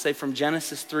Yahweh. And I'll say from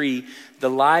Genesis 3, the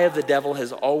lie of the devil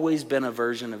has always been a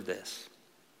version of this.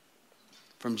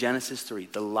 From Genesis 3,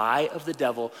 the lie of the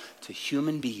devil to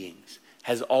human beings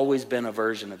has always been a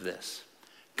version of this.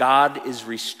 God is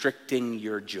restricting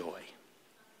your joy.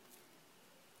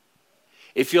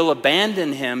 If you'll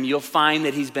abandon him, you'll find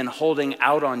that he's been holding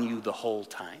out on you the whole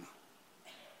time.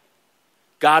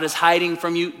 God is hiding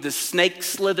from you. The snake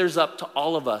slithers up to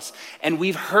all of us. And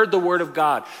we've heard the word of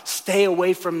God. Stay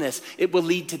away from this. It will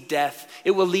lead to death.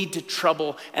 It will lead to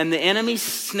trouble. And the enemy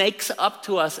snakes up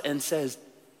to us and says,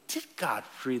 did God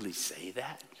really say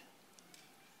that?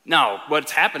 No,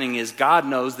 what's happening is God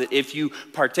knows that if you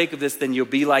partake of this, then you'll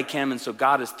be like him. And so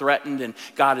God is threatened, and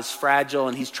God is fragile,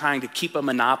 and he's trying to keep a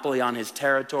monopoly on his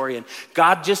territory. And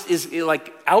God just is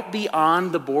like out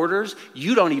beyond the borders.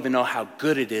 You don't even know how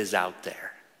good it is out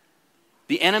there.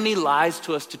 The enemy lies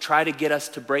to us to try to get us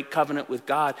to break covenant with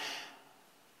God.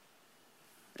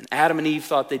 And Adam and Eve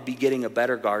thought they'd be getting a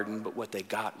better garden, but what they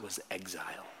got was exile.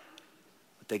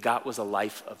 What they got was a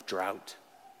life of drought.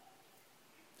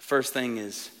 The first thing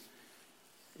is,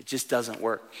 it just doesn't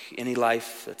work. Any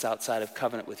life that's outside of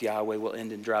covenant with Yahweh will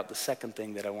end in drought. The second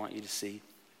thing that I want you to see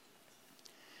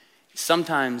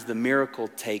Sometimes the miracle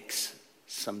takes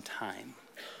some time.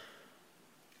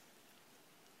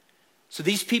 So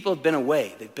these people have been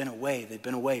away. They've been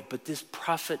away. But this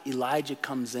prophet Elijah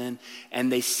comes in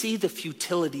and they see the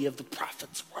futility of the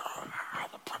prophets.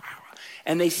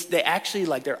 And they actually,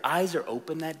 like, their eyes are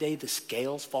open that day. The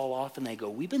scales fall off and they go,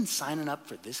 we've been signing up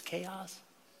for this chaos?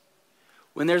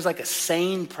 When there's like a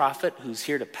sane prophet who's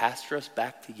here to pastor us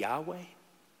back to Yahweh?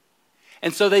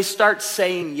 And so they start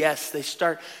saying yes. They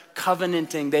start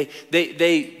covenanting.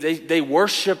 They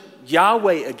worship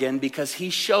Yahweh again because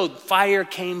he showed fire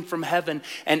came from heaven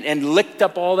and licked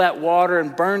up all that water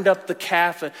and burned up the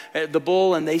calf, the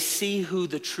bull, and they see who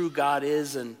the true God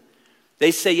is. And they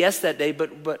say yes that day,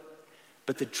 but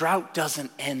the drought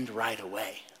doesn't end right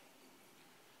away.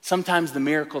 Sometimes the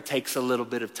miracle takes a little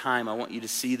bit of time. I want you to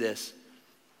see this.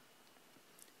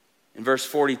 In verse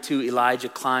 42, Elijah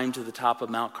climbed to the top of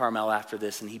Mount Carmel after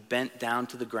this, and he bent down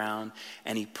to the ground,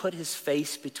 and he put his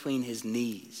face between his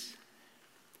knees.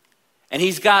 And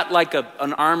he's got like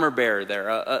an armor bearer there,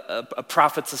 a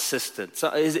prophet's assistant,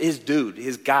 so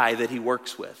his guy that he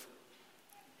works with.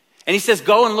 And he says,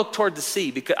 go and look toward the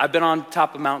sea, because I've been on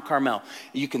top of Mount Carmel.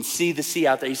 You can see the sea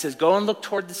out there. He says, go and look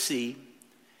toward the sea.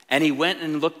 And he went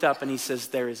and looked up, and he says,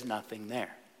 there is nothing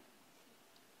there.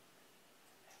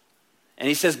 And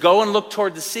he says, go and look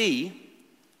toward the sea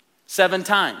 7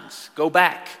 times. Go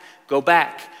back, go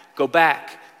back, go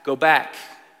back, go back.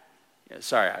 Yeah,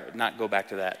 sorry, not go back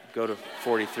to that. Go to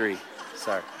 43.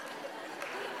 Sorry.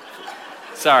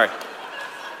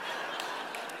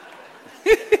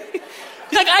 He's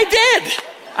like,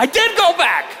 I did go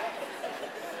back.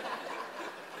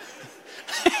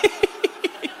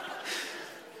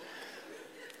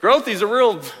 Growthy's a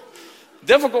real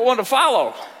difficult one to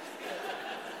follow.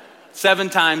 7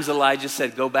 times Elijah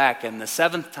said, go back. And the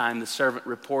 7th time the servant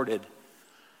reported,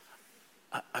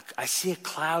 I see a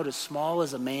cloud as small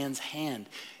as a man's hand,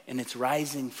 and it's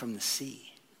rising from the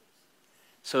sea.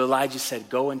 So Elijah said,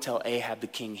 go and tell Ahab the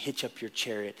king, hitch up your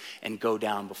chariot and go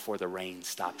down before the rain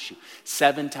stops you.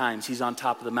 7 times he's on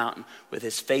top of the mountain with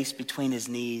his face between his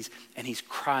knees, and he's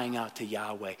crying out to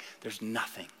Yahweh, there's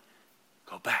nothing.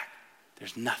 Go back.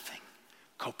 There's nothing.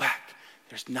 Go back.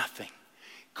 There's nothing.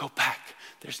 Go back.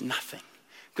 There's nothing.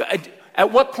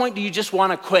 At what point do you just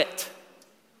want to quit?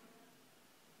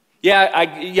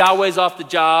 Yeah, Yahweh's off the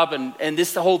job, and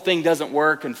the whole thing doesn't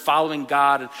work, and following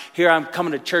God, and here I'm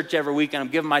coming to church every week, and I'm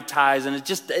giving my tithes, and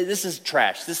this is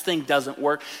trash. This thing doesn't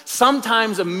work.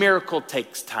 Sometimes a miracle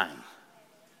takes time.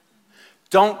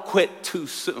 Don't quit too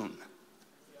soon.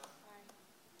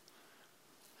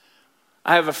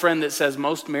 I have a friend that says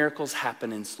most miracles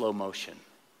happen in slow motion.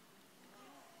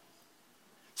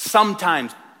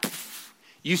 Sometimes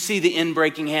you see the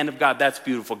inbreaking hand of God. That's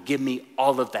beautiful. Give me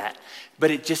all of that. But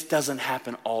it just doesn't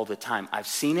happen all the time. I've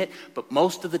seen it, but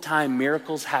most of the time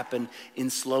miracles happen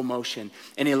in slow motion.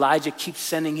 And Elijah keeps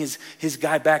sending his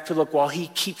guy back to look while he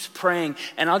keeps praying.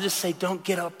 And I'll just say, don't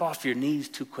get up off your knees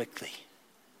too quickly.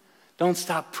 Don't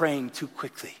stop praying too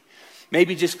quickly.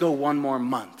 Maybe just go 1 more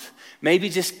month. Maybe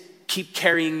just keep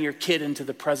carrying your kid into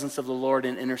the presence of the Lord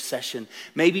in intercession.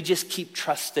 Maybe just keep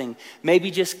trusting.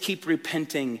 Maybe just keep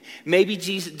repenting. Maybe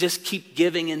just keep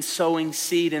giving and sowing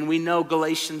seed. And we know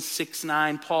Galatians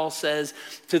 6:9, Paul says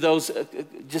to those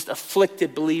just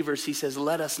afflicted believers, he says,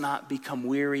 let us not become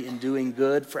weary in doing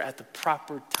good, for at the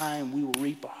proper time we will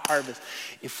reap a harvest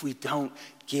if we don't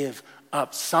give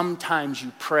up. Sometimes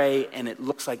you pray and it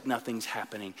looks like nothing's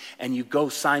happening, and you go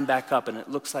sign back up and it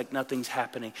looks like nothing's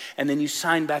happening, and then you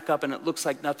sign back up and it looks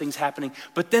like nothing's happening.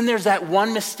 But then there's that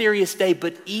one mysterious day,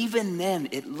 but even then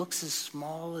it looks as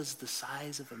small as the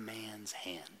size of a man's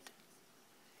hand.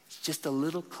 It's just a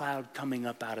little cloud coming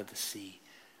up out of the sea,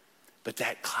 but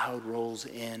that cloud rolls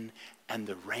in, and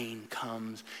the rain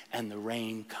comes, and the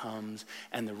rain comes,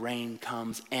 and the rain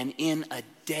comes. And in a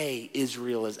day,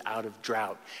 Israel is out of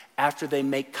drought. After they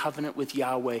make covenant with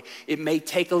Yahweh, it may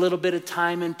take a little bit of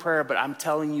time in prayer, but I'm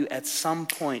telling you, at some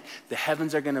point, the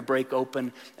heavens are going to break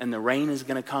open, and the rain is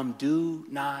going to come. Do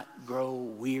not grow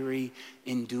weary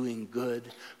in doing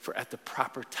good, for at the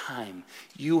proper time,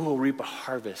 you will reap a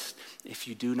harvest if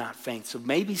you do not faint. So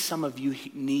maybe some of you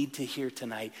need to hear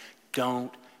tonight,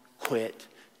 don't quit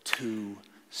too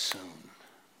soon.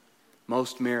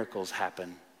 Most miracles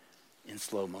happen in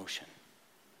slow motion.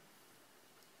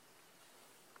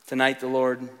 Tonight, the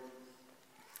Lord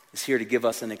is here to give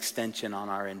us an extension on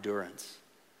our endurance.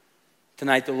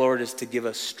 Tonight, the Lord is to give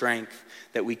us strength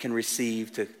that we can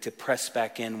receive to press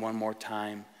back in one more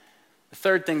time. The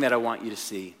third thing that I want you to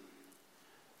see: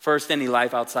 first, any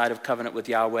life outside of covenant with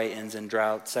Yahweh ends in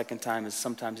drought. Second time is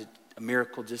sometimes a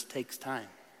miracle just takes time.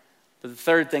 But the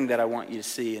third thing that I want you to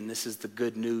see, and this is the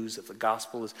good news of the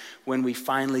gospel, is when we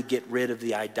finally get rid of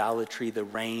the idolatry, the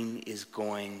rain is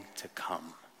going to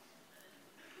come.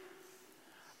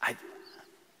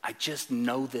 I just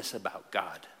know this about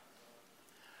God.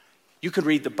 You can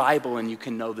read the Bible and you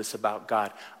can know this about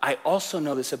God. I also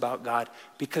know this about God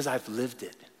because I've lived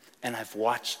it and I've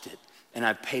watched it and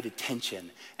I've paid attention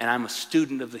and I'm a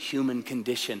student of the human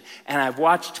condition and I've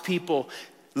watched people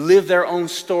live their own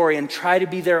story and try to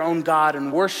be their own God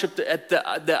and worship at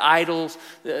the idols,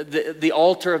 the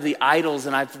altar of the idols,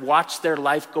 and I've watched their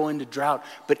life go into drought.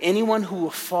 But anyone who will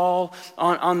fall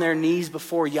on their knees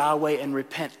before Yahweh and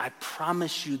repent, I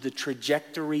promise you the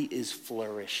trajectory is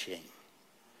flourishing.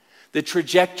 The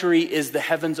trajectory is the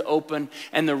heavens open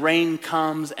and the rain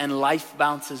comes and life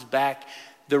bounces back.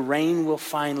 The rain will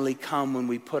finally come when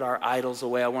we put our idols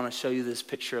away. I want to show you this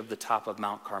picture of the top of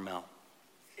Mount Carmel.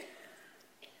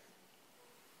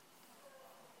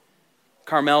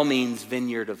 Carmel means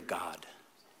vineyard of God.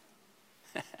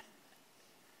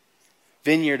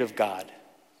 Vineyard of God.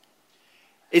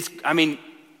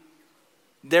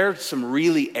 There are some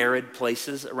really arid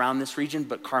places around this region,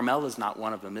 but Carmel is not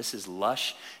one of them. This is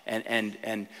lush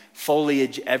and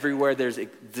foliage everywhere. There's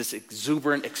this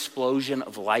exuberant explosion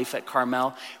of life at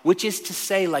Carmel, which is to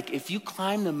say, like, if you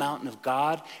climb the mountain of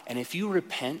God and if you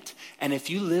repent and if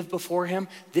you live before him,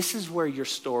 this is where your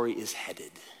story is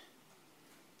headed.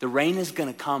 The rain is going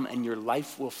to come and your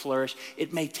life will flourish.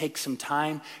 It may take some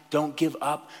time. Don't give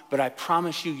up. But I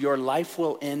promise you, your life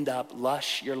will end up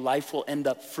lush. Your life will end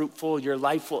up fruitful. Your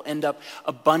life will end up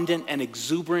abundant and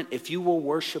exuberant. If you will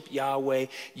worship Yahweh,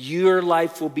 your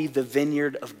life will be the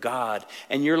vineyard of God.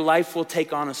 And your life will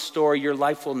take on a story. Your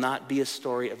life will not be a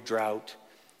story of drought.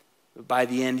 But by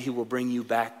the end, he will bring you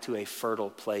back to a fertile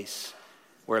place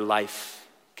where life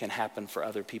can happen for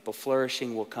other people.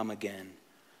 Flourishing will come again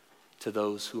to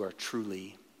those who are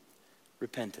truly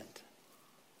repentant.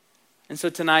 And so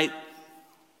tonight,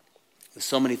 there's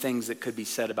so many things that could be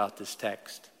said about this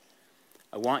text.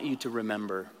 I want you to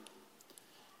remember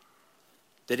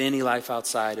that any life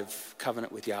outside of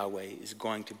covenant with Yahweh is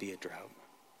going to be a drought.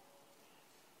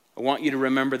 I want you to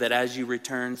remember that as you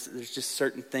return, there's just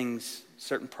certain things,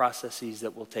 certain processes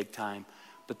that will take time,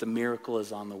 but the miracle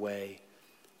is on the way.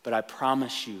 But I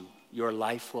promise you, your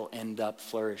life will end up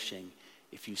flourishing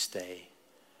if you stay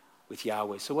with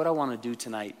Yahweh. So what I want to do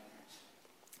tonight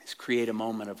is create a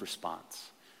moment of response.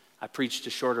 I preached a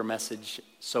shorter message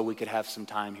so we could have some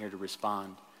time here to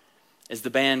respond. As the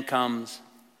band comes,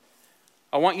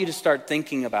 I want you to start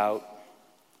thinking about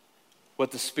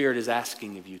what the Spirit is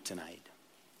asking of you tonight.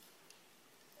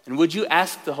 And would you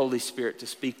ask the Holy Spirit to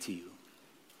speak to you?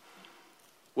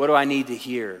 What do I need to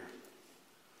hear?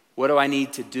 What do I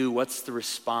need to do? What's the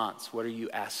response? What are you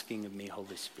asking of me,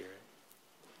 Holy Spirit?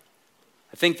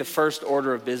 I think the first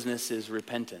order of business is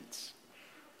repentance.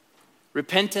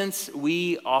 Repentance,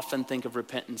 we often think of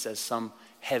repentance as some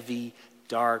heavy,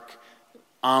 dark,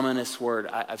 ominous word.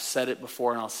 I've said it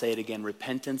before and I'll say it again.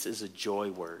 Repentance is a joy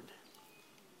word.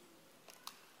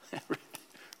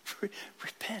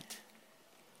 Repent.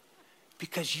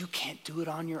 Because you can't do it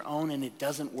on your own and it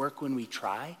doesn't work when we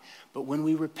try. But when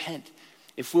we repent,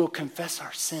 if we'll confess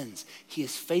our sins, he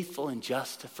is faithful and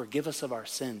just to forgive us of our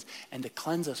sins and to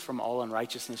cleanse us from all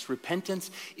unrighteousness. Repentance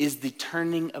is the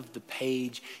turning of the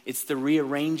page. It's the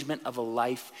rearrangement of a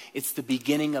life. It's the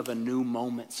beginning of a new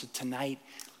moment. So tonight,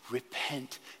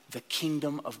 repent. The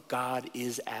kingdom of God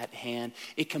is at hand.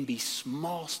 It can be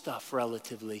small stuff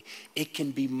relatively. It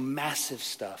can be massive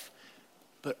stuff.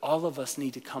 But all of us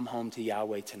need to come home to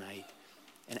Yahweh tonight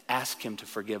and ask him to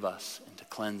forgive us and to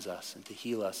cleanse us and to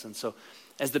heal us. And so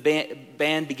as the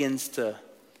band begins to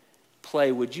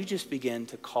play, would you just begin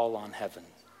to call on heaven?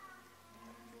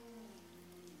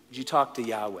 Would you talk to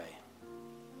Yahweh?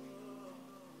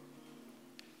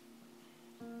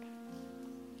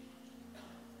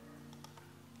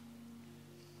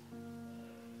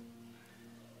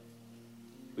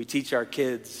 We teach our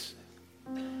kids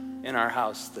in our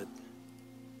house that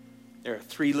there are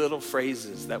 3 little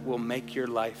phrases that will make your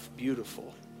life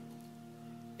beautiful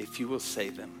if you will say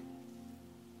them.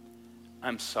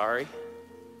 I'm sorry.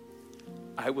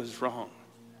 I was wrong.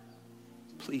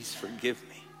 Please forgive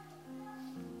me.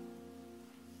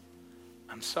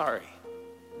 I'm sorry.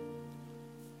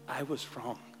 I was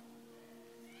wrong.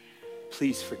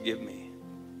 Please forgive me.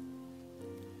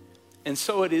 And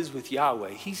so it is with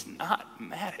Yahweh. He's not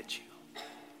mad at you.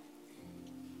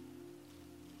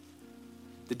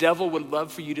 The devil would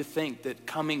love for you to think that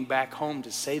coming back home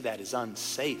to say that is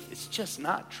unsafe. It's just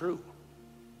not true.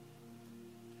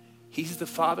 He's the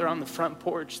father on the front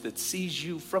porch that sees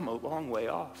you from a long way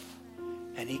off,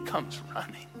 and he comes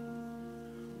running.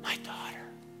 my daughter,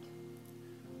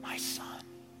 my son.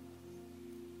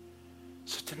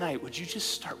 So tonight, would you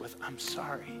just start with, I'm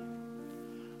sorry.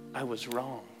 I was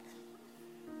wrong.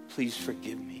 Please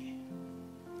forgive me.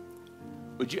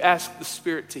 Would you ask the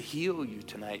Spirit to heal you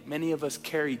tonight? Many of us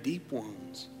carry deep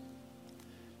wounds.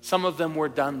 Some of them were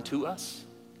done to us.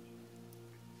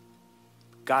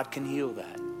 God can heal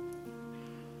that.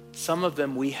 Some of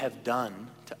them we have done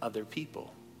to other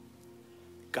people.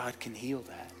 God can heal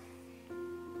that.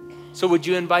 So would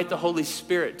you invite the Holy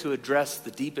Spirit to address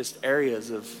the deepest areas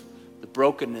of the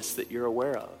brokenness that you're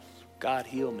aware of? God,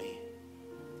 heal me.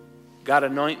 God,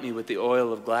 anoint me with the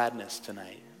oil of gladness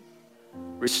tonight.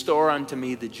 Restore unto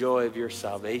me the joy of your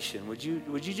salvation. Would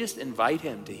you just invite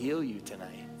him to heal you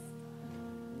tonight?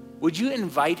 Would you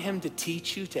invite him to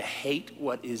teach you to hate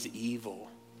what is evil?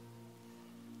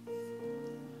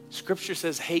 Scripture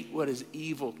says, hate what is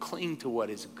evil, cling to what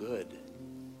is good.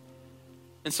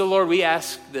 And so, Lord, we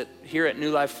ask that here at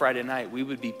New Life Friday night, we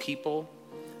would be people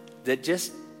that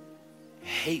just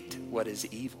hate what is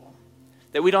evil,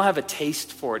 that we don't have a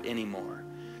taste for it anymore,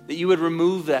 that you would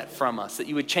remove that from us, that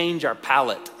you would change our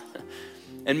palate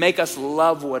and make us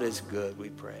love what is good, we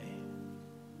pray.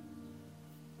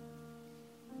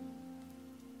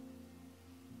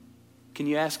 Can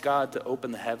you ask God to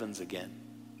open the heavens again?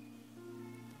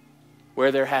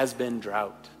 Where there has been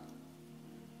drought,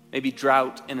 maybe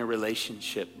drought in a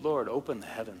relationship, Lord, open the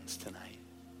heavens tonight.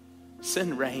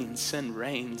 Send rain, send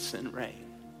rain, send rain.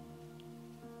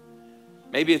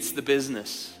 Maybe it's the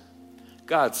business.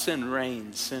 God, send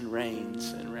rain, send rain,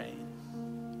 send rain.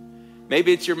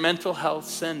 Maybe it's your mental health.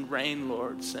 Send rain,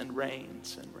 Lord, send rain,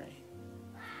 send rain.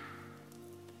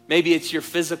 Maybe it's your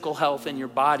physical health in your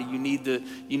body. You need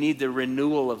the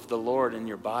renewal of the Lord in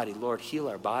your body. Lord, heal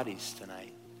our bodies tonight.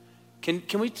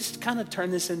 Can we just kind of turn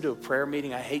this into a prayer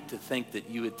meeting? I hate to think that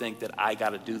you would think that I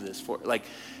got to do this for, like,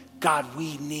 God,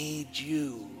 we need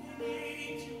you.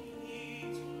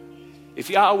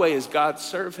 If Yahweh is God,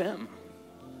 serve him.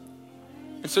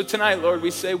 And so tonight, Lord,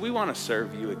 we say we want to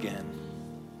serve you again.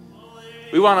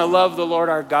 We want to love the Lord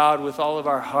our God with all of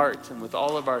our heart and with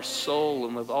all of our soul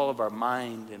and with all of our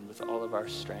mind and with all of our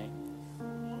strength.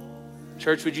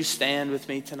 Church, would you stand with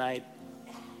me tonight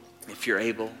if you're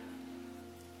able?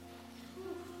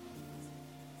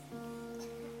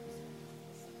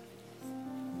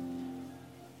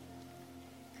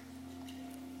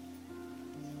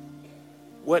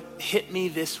 What hit me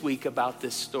this week about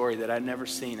this story that I've never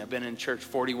seen, I've been in church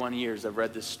 41 years, I've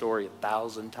read this story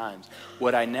 1,000 times.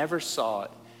 What I never saw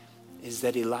is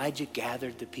that Elijah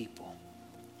gathered the people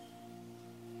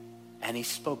and he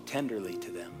spoke tenderly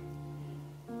to them.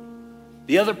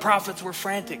 The other prophets were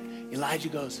frantic. Elijah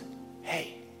goes,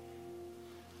 hey,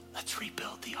 let's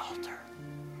rebuild the altar.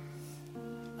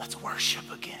 Let's worship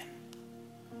again.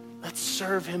 Let's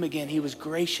serve him again. He was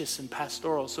gracious and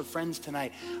pastoral. So friends,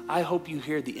 tonight, I hope you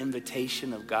hear the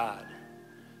invitation of God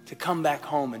to come back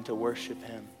home and to worship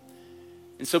him.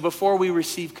 And so before we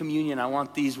receive communion, I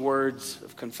want these words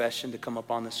of confession to come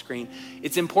up on the screen.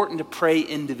 It's important to pray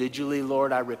individually.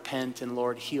 Lord, I repent, and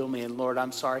Lord, heal me, and Lord,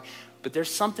 I'm sorry. But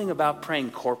there's something about praying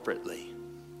corporately.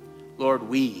 Lord,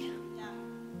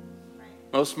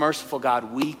 most merciful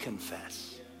God, we confess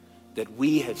that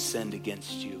we have sinned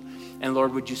against you. And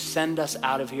Lord, would you send us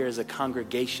out of here as a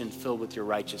congregation filled with your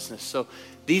righteousness? So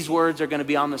these words are going to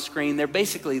be on the screen. They're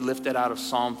basically lifted out of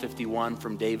Psalm 51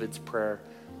 from David's prayer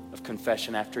of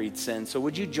confession after he'd sinned. So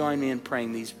would you join me in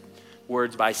praying these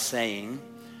words by saying,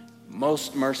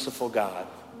 most merciful God,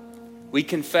 we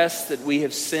confess that we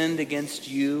have sinned against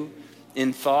you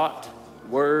in thought,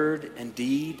 word, and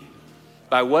deed,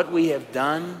 by what we have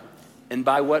done and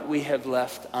by what we have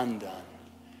left undone.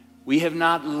 We have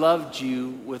not loved you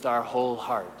with our whole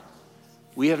heart.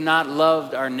 We have not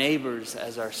loved our neighbors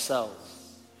as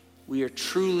ourselves. We are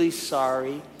truly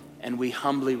sorry and we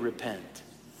humbly repent.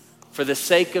 For the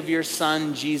sake of your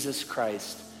Son, Jesus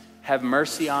Christ, have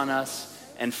mercy on us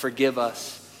and forgive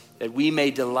us, that we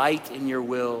may delight in your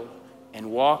will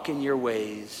and walk in your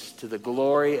ways to the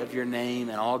glory of your name.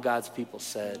 And all God's people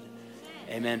said,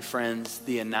 amen. Friends,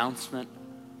 the announcement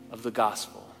of the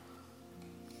gospel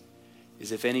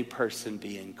is if any person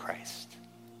be in Christ,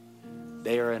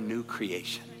 they are a new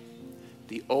creation.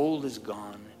 The old is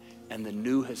gone and the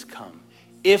new has come.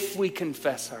 If we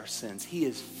confess our sins, he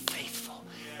is faithful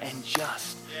and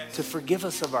just to forgive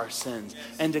us of our sins.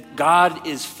 And that God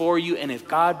is for you. And if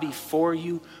God be for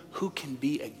you, who can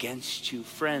be against you?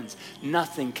 Friends,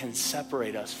 nothing can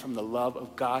separate us from the love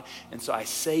of God. And so I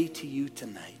say to you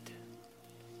tonight,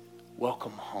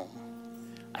 welcome home.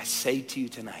 I say to you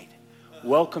tonight,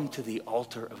 welcome to the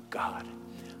altar of God.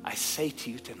 I say to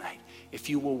you tonight, if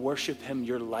you will worship him,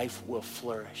 your life will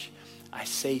flourish. I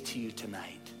say to you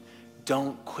tonight,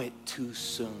 don't quit too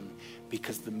soon,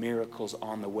 because the miracle's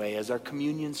on the way. As our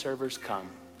communion servers come,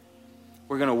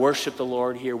 we're going to worship the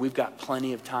Lord here. We've got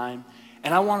plenty of time.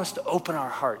 And I want us to open our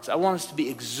hearts. I want us to be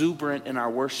exuberant in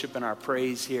our worship and our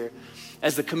praise here.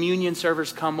 As the communion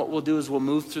servers come, what we'll do is we'll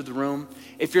move through the room.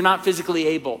 If you're not physically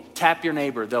able, tap your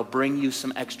neighbor. They'll bring you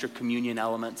some extra communion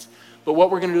elements. But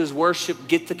what we're going to do is worship,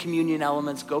 get the communion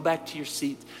elements, go back to your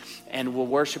seat, and we'll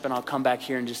worship, and I'll come back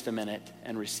here in just a minute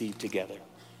and receive together.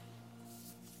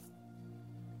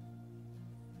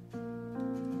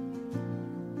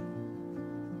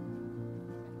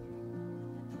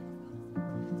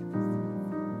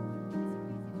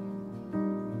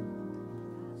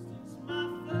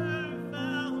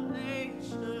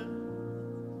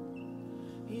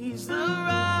 He's the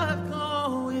rock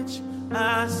on which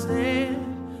I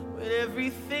stand when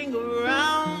everything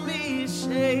around me is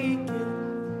shaking.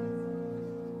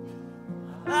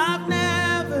 I've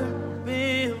never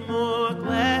been more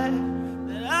glad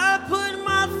that I put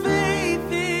my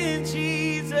faith in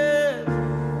Jesus.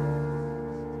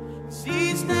 'Cause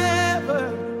he's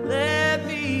never let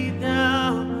me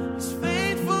down. He's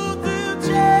faithful through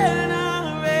generations.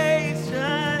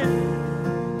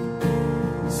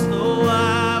 So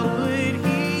why would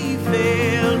he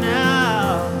fail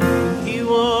now? He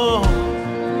won't.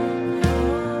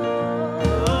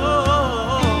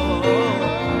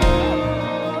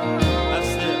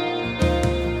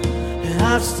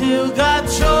 I've still got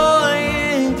joy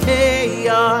in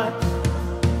chaos.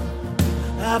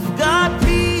 I've got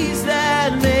peace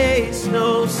that makes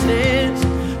no sense.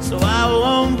 So I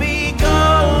won't be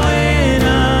going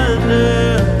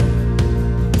under.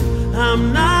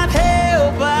 I'm not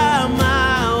held by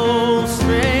my own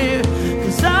strength,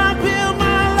 'cause I built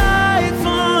my life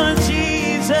on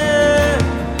Jesus.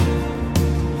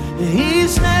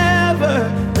 He's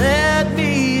never let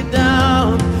me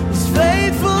down. He's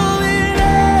faithful in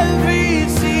every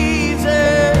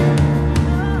season.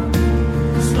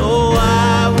 So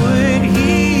why would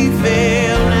he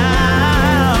fail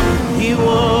now? He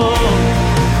won't.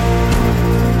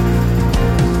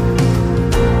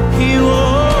 He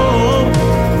won't.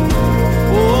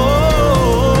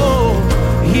 Oh,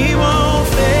 he won't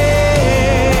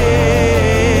fail.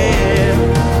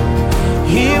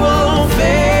 He won't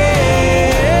fail.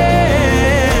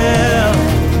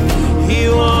 He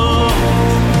won't.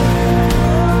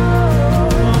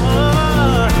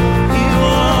 He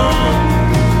won't.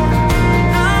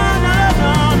 No, no,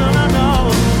 no, no, no, no.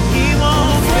 He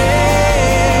won't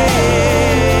fail.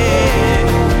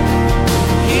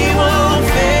 He won't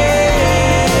fail.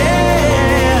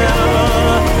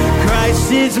 Christ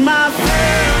is my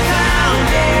firm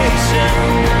foundation.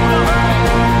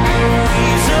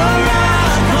 He's a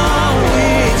rock on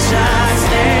which I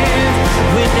stand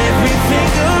when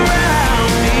everything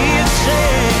around me is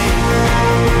shaking.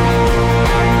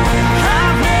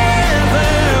 I've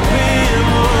never been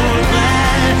more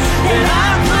glad that I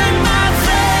put my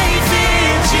faith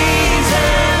in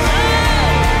Jesus.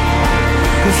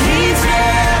 'Cause he's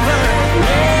never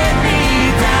let me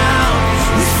down.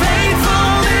 He's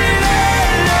faithful in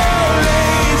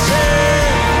adoration.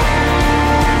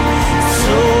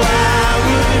 So why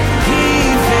would he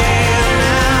fail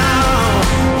now?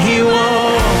 He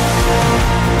won't.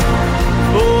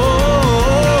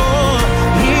 Oh,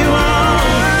 he won't.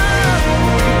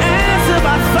 Answer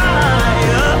by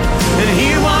fire, and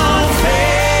he won't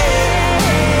fail.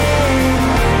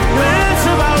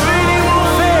 Answer by rain, he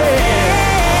won't fail.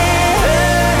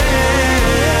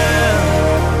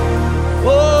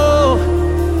 Oh,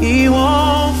 he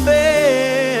won't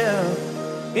fail.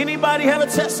 Anybody have a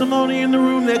testimony in the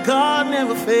room that God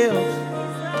never fails?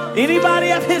 Anybody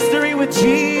have history with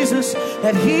Jesus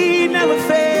that he never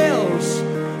fails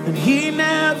and he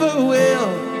never will?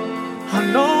 I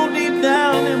know deep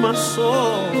down in my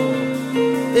soul.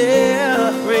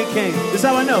 Yeah, rain came. This is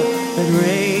how I know. That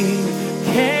rain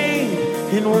came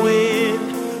and wind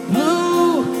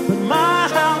blew, but my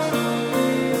house.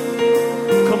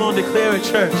 Come on, declare it,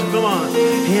 church. Come on.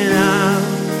 And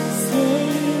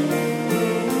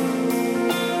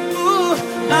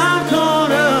I'm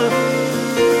gonna.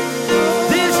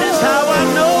 This is how I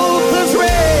know, 'cause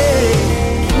rain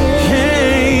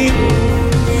came,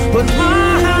 but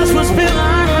my house was built.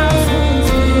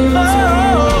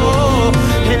 Oh,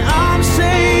 and I'm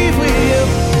safe with you,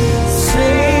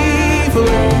 safe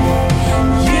with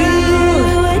you.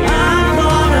 I'm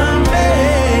gonna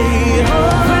make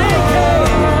rain came,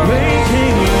 rain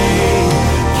came, rain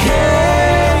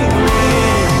came.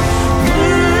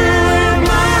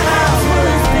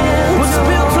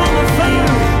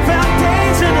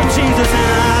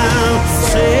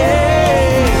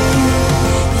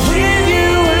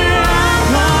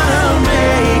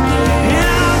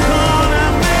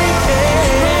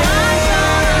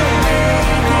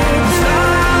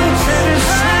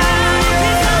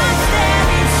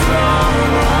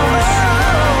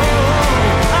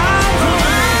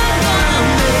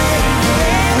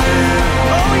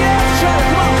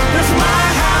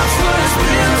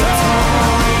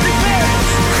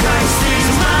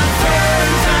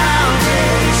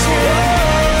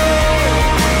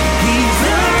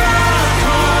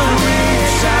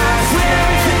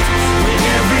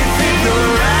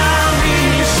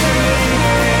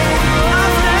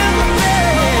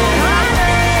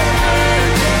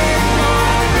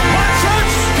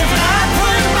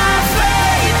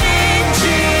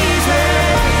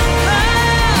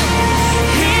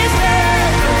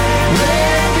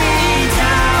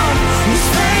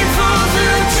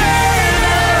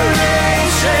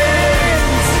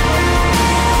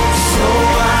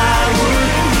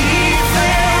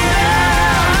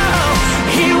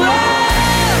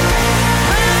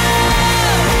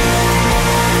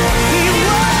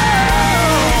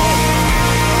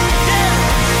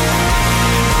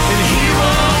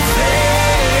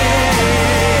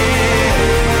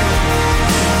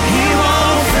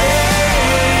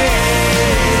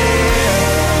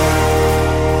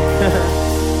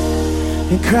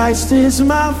 And Christ is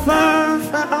my firm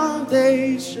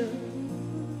foundation.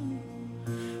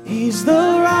 He's the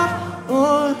rock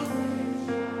on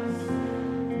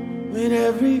when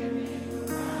every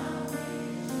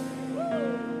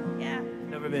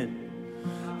never been.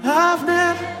 I've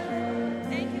never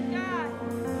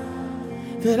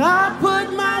that I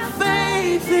put my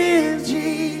faith in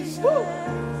Jesus.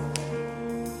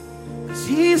 'Cause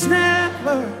he's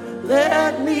never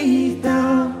let me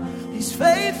down. He's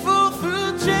faithful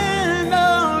through generations.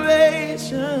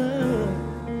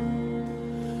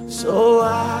 So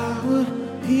why would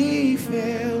he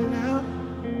fail now?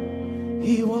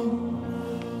 He won't.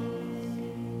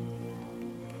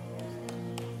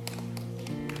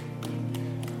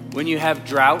 When you have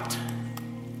drought,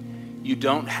 you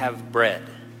don't have bread.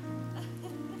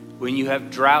 When you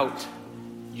have drought,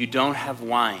 you don't have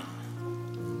wine.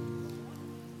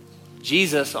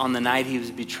 Jesus, on the night he was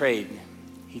betrayed,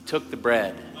 he took the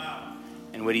bread.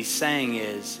 And what he's saying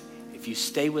is, if you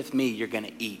stay with me, you're going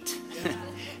to eat.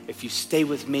 If you stay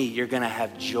with me, you're going to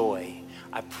have joy.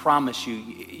 I promise you,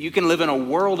 you can live in a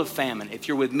world of famine. If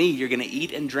you're with me, you're going to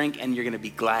eat and drink and you're going to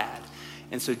be glad.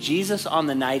 And so Jesus, on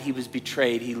the night he was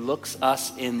betrayed, he looks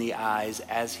us in the eyes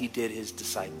as he did his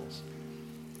disciples.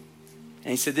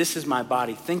 And he said, this is my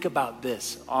body. Think about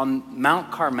this. On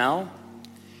Mount Carmel,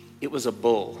 it was a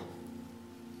bull.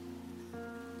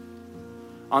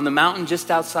 On the mountain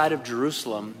just outside of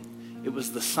Jerusalem, it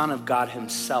was the Son of God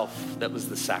himself that was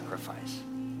the sacrifice.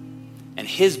 And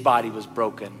his body was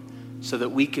broken so that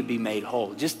we could be made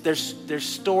whole. Just there's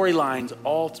storylines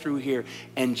all through here.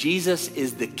 And Jesus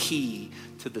is the key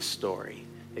to the story.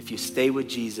 If you stay with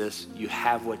Jesus, you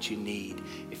have what you need.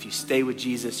 If you stay with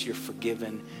Jesus, you're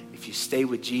forgiven. If you stay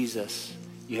with Jesus,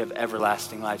 you have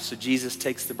everlasting life. So Jesus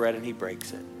takes the bread and he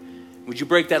breaks it. Would you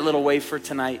break that little wafer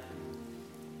tonight?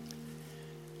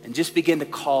 And just begin to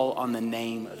call on the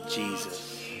name of Jesus.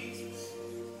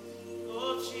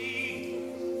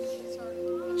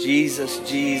 Jesus,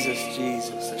 Jesus,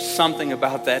 Jesus. There's something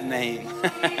about that name.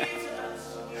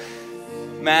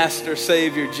 Master,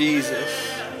 Savior,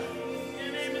 Jesus.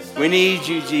 We need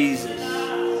you, Jesus.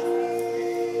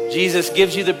 Jesus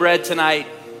gives you the bread tonight.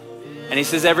 And he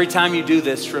says, every time you do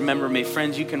this, remember me.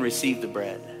 Friends, you can receive the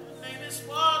bread.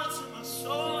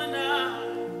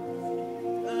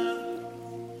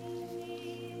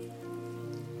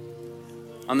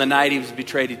 On the night he was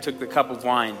betrayed, he took the cup of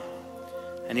wine.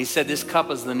 And he said, this cup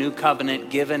is the new covenant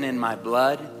given in my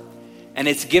blood. And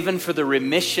it's given for the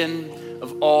remission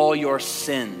of all your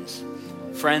sins.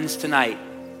 Friends, tonight,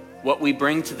 what we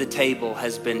bring to the table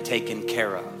has been taken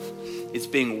care of. It's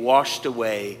being washed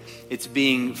away. It's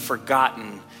being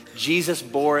forgotten. Jesus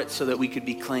bore it so that we could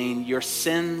be clean. Your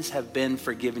sins have been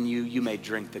forgiven you. You may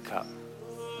drink the cup.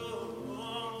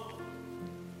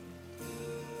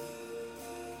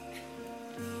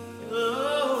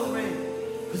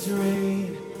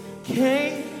 Rain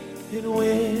came and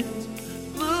wind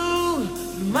blew.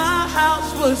 My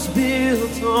house was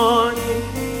built on it.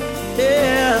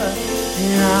 Yeah,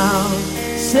 and I'm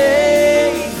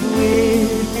safe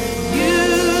with you.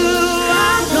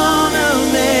 I'm gonna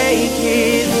make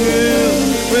it through.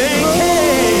 Rain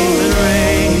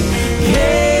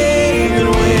came and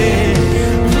wind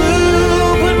blew,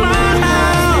 but my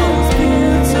house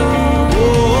built on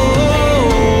it.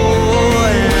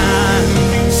 I'm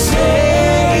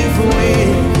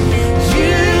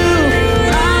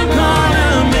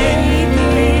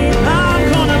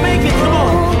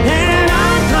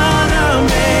gonna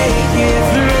make it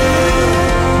through.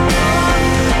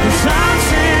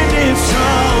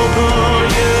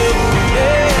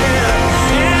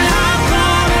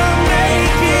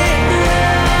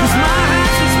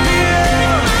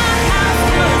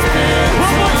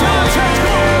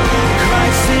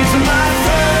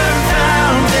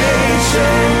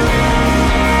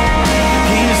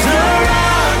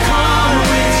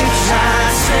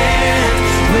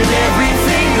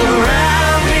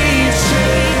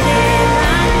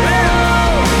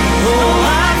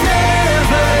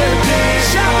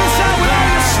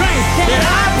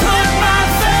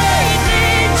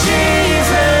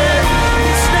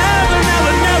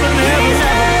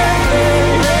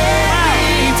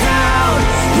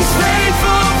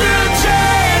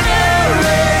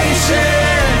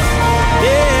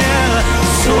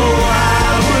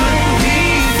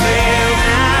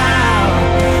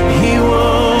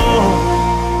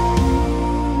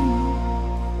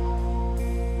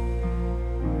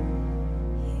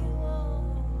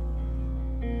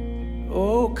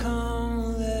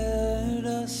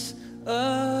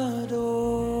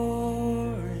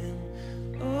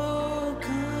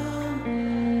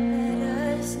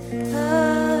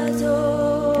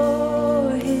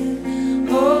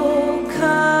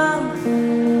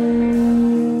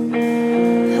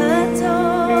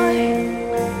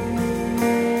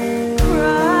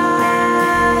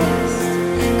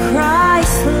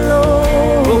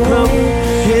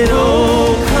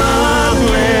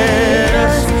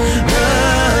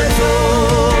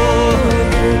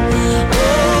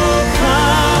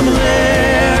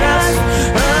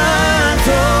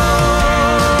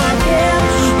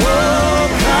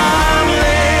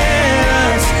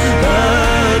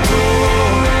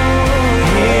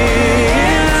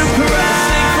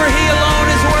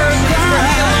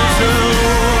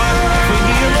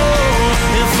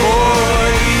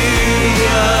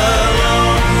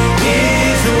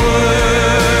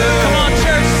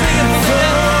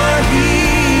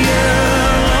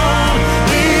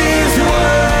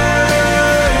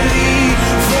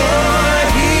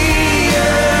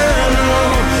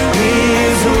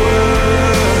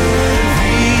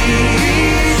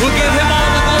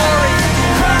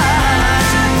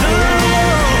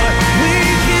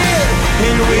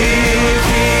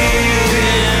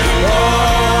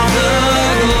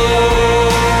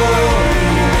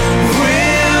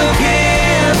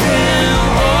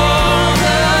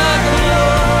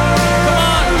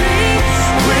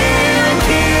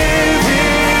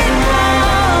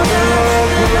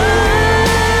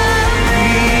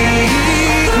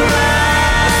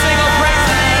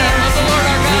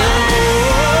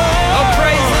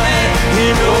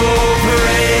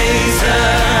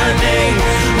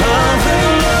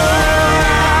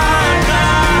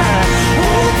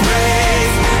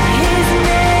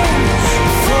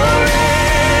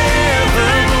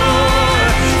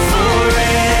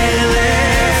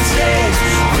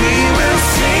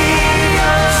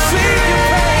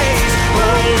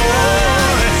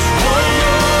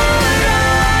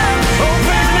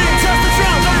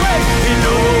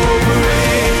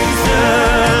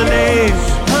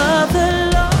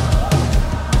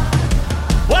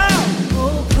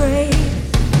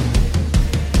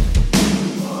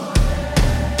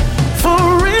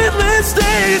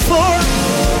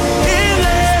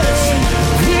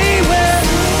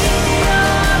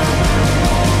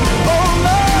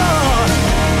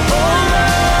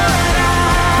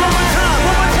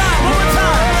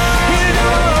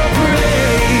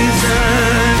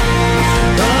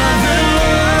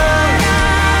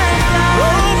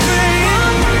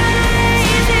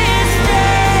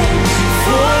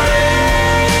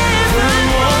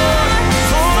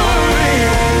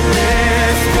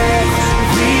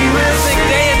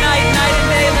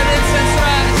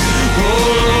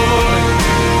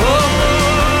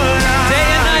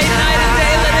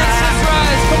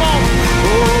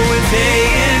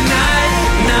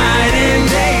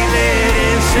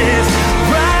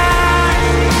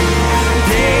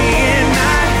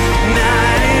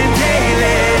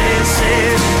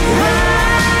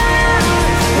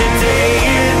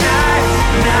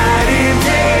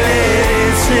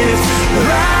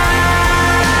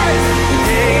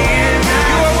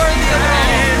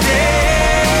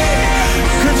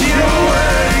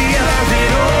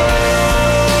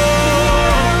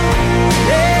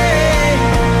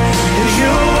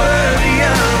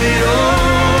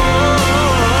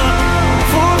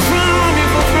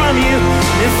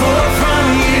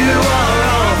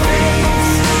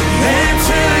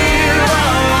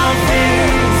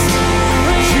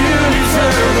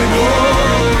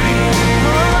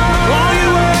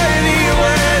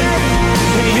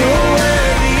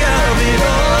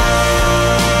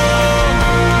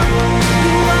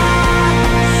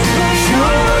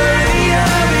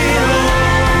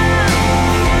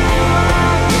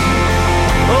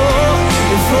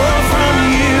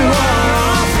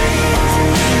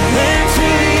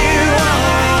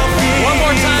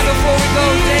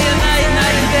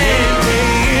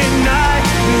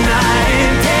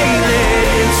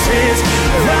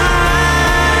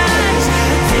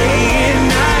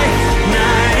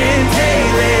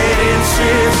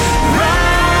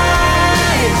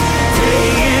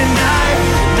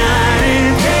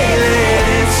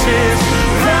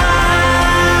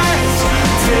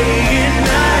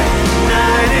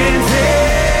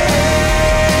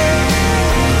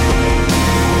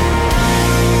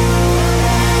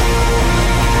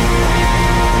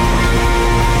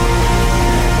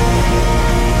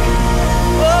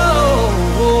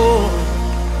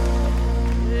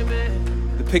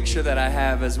 picture that I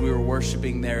have as we were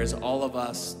worshiping there is all of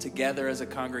us together as a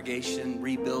congregation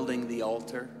rebuilding the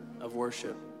altar of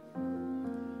worship.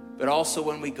 But also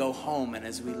when we go home and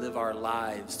as we live our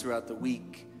lives throughout the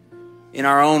week, in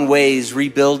our own ways,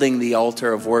 rebuilding the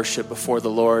altar of worship before the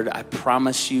Lord, I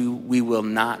promise you we will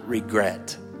not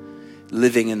regret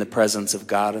living in the presence of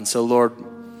God. And so, Lord,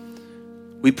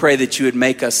 we pray that you would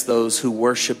make us those who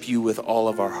worship you with all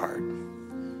of our heart.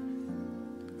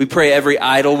 We pray every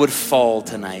idol would fall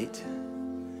tonight.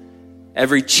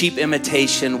 Every cheap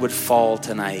imitation would fall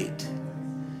tonight.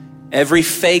 Every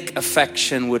fake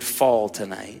affection would fall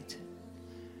tonight.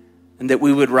 And that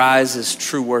we would rise as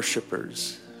true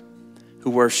worshipers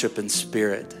who worship in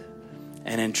spirit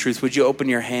and in truth. Would you open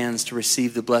your hands to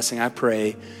receive the blessing? I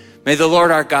pray. May the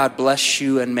Lord our God bless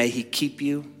you, and may he keep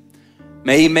you.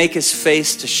 May he make his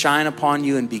face to shine upon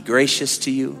you and be gracious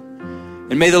to you.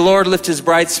 And may the Lord lift his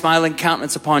bright smiling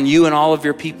countenance upon you and all of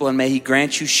your people, and may he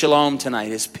grant you shalom tonight,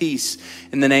 his peace,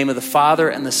 in the name of the Father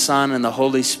and the Son and the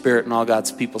Holy Spirit. And all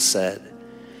God's people said.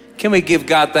 Can we give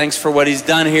God thanks for what he's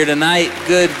done here tonight?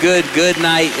 Good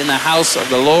night in the house of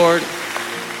the Lord.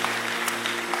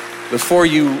 Before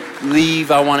you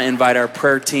leave, I want to invite our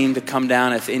prayer team to come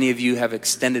down. If any of you have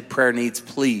extended prayer needs,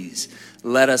 please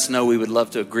let us know. We would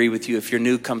love to agree with you. If you're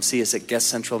new, come see us at Guest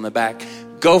Central in the back.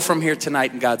 Go from here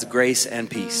tonight in God's grace and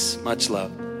peace. Much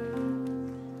love.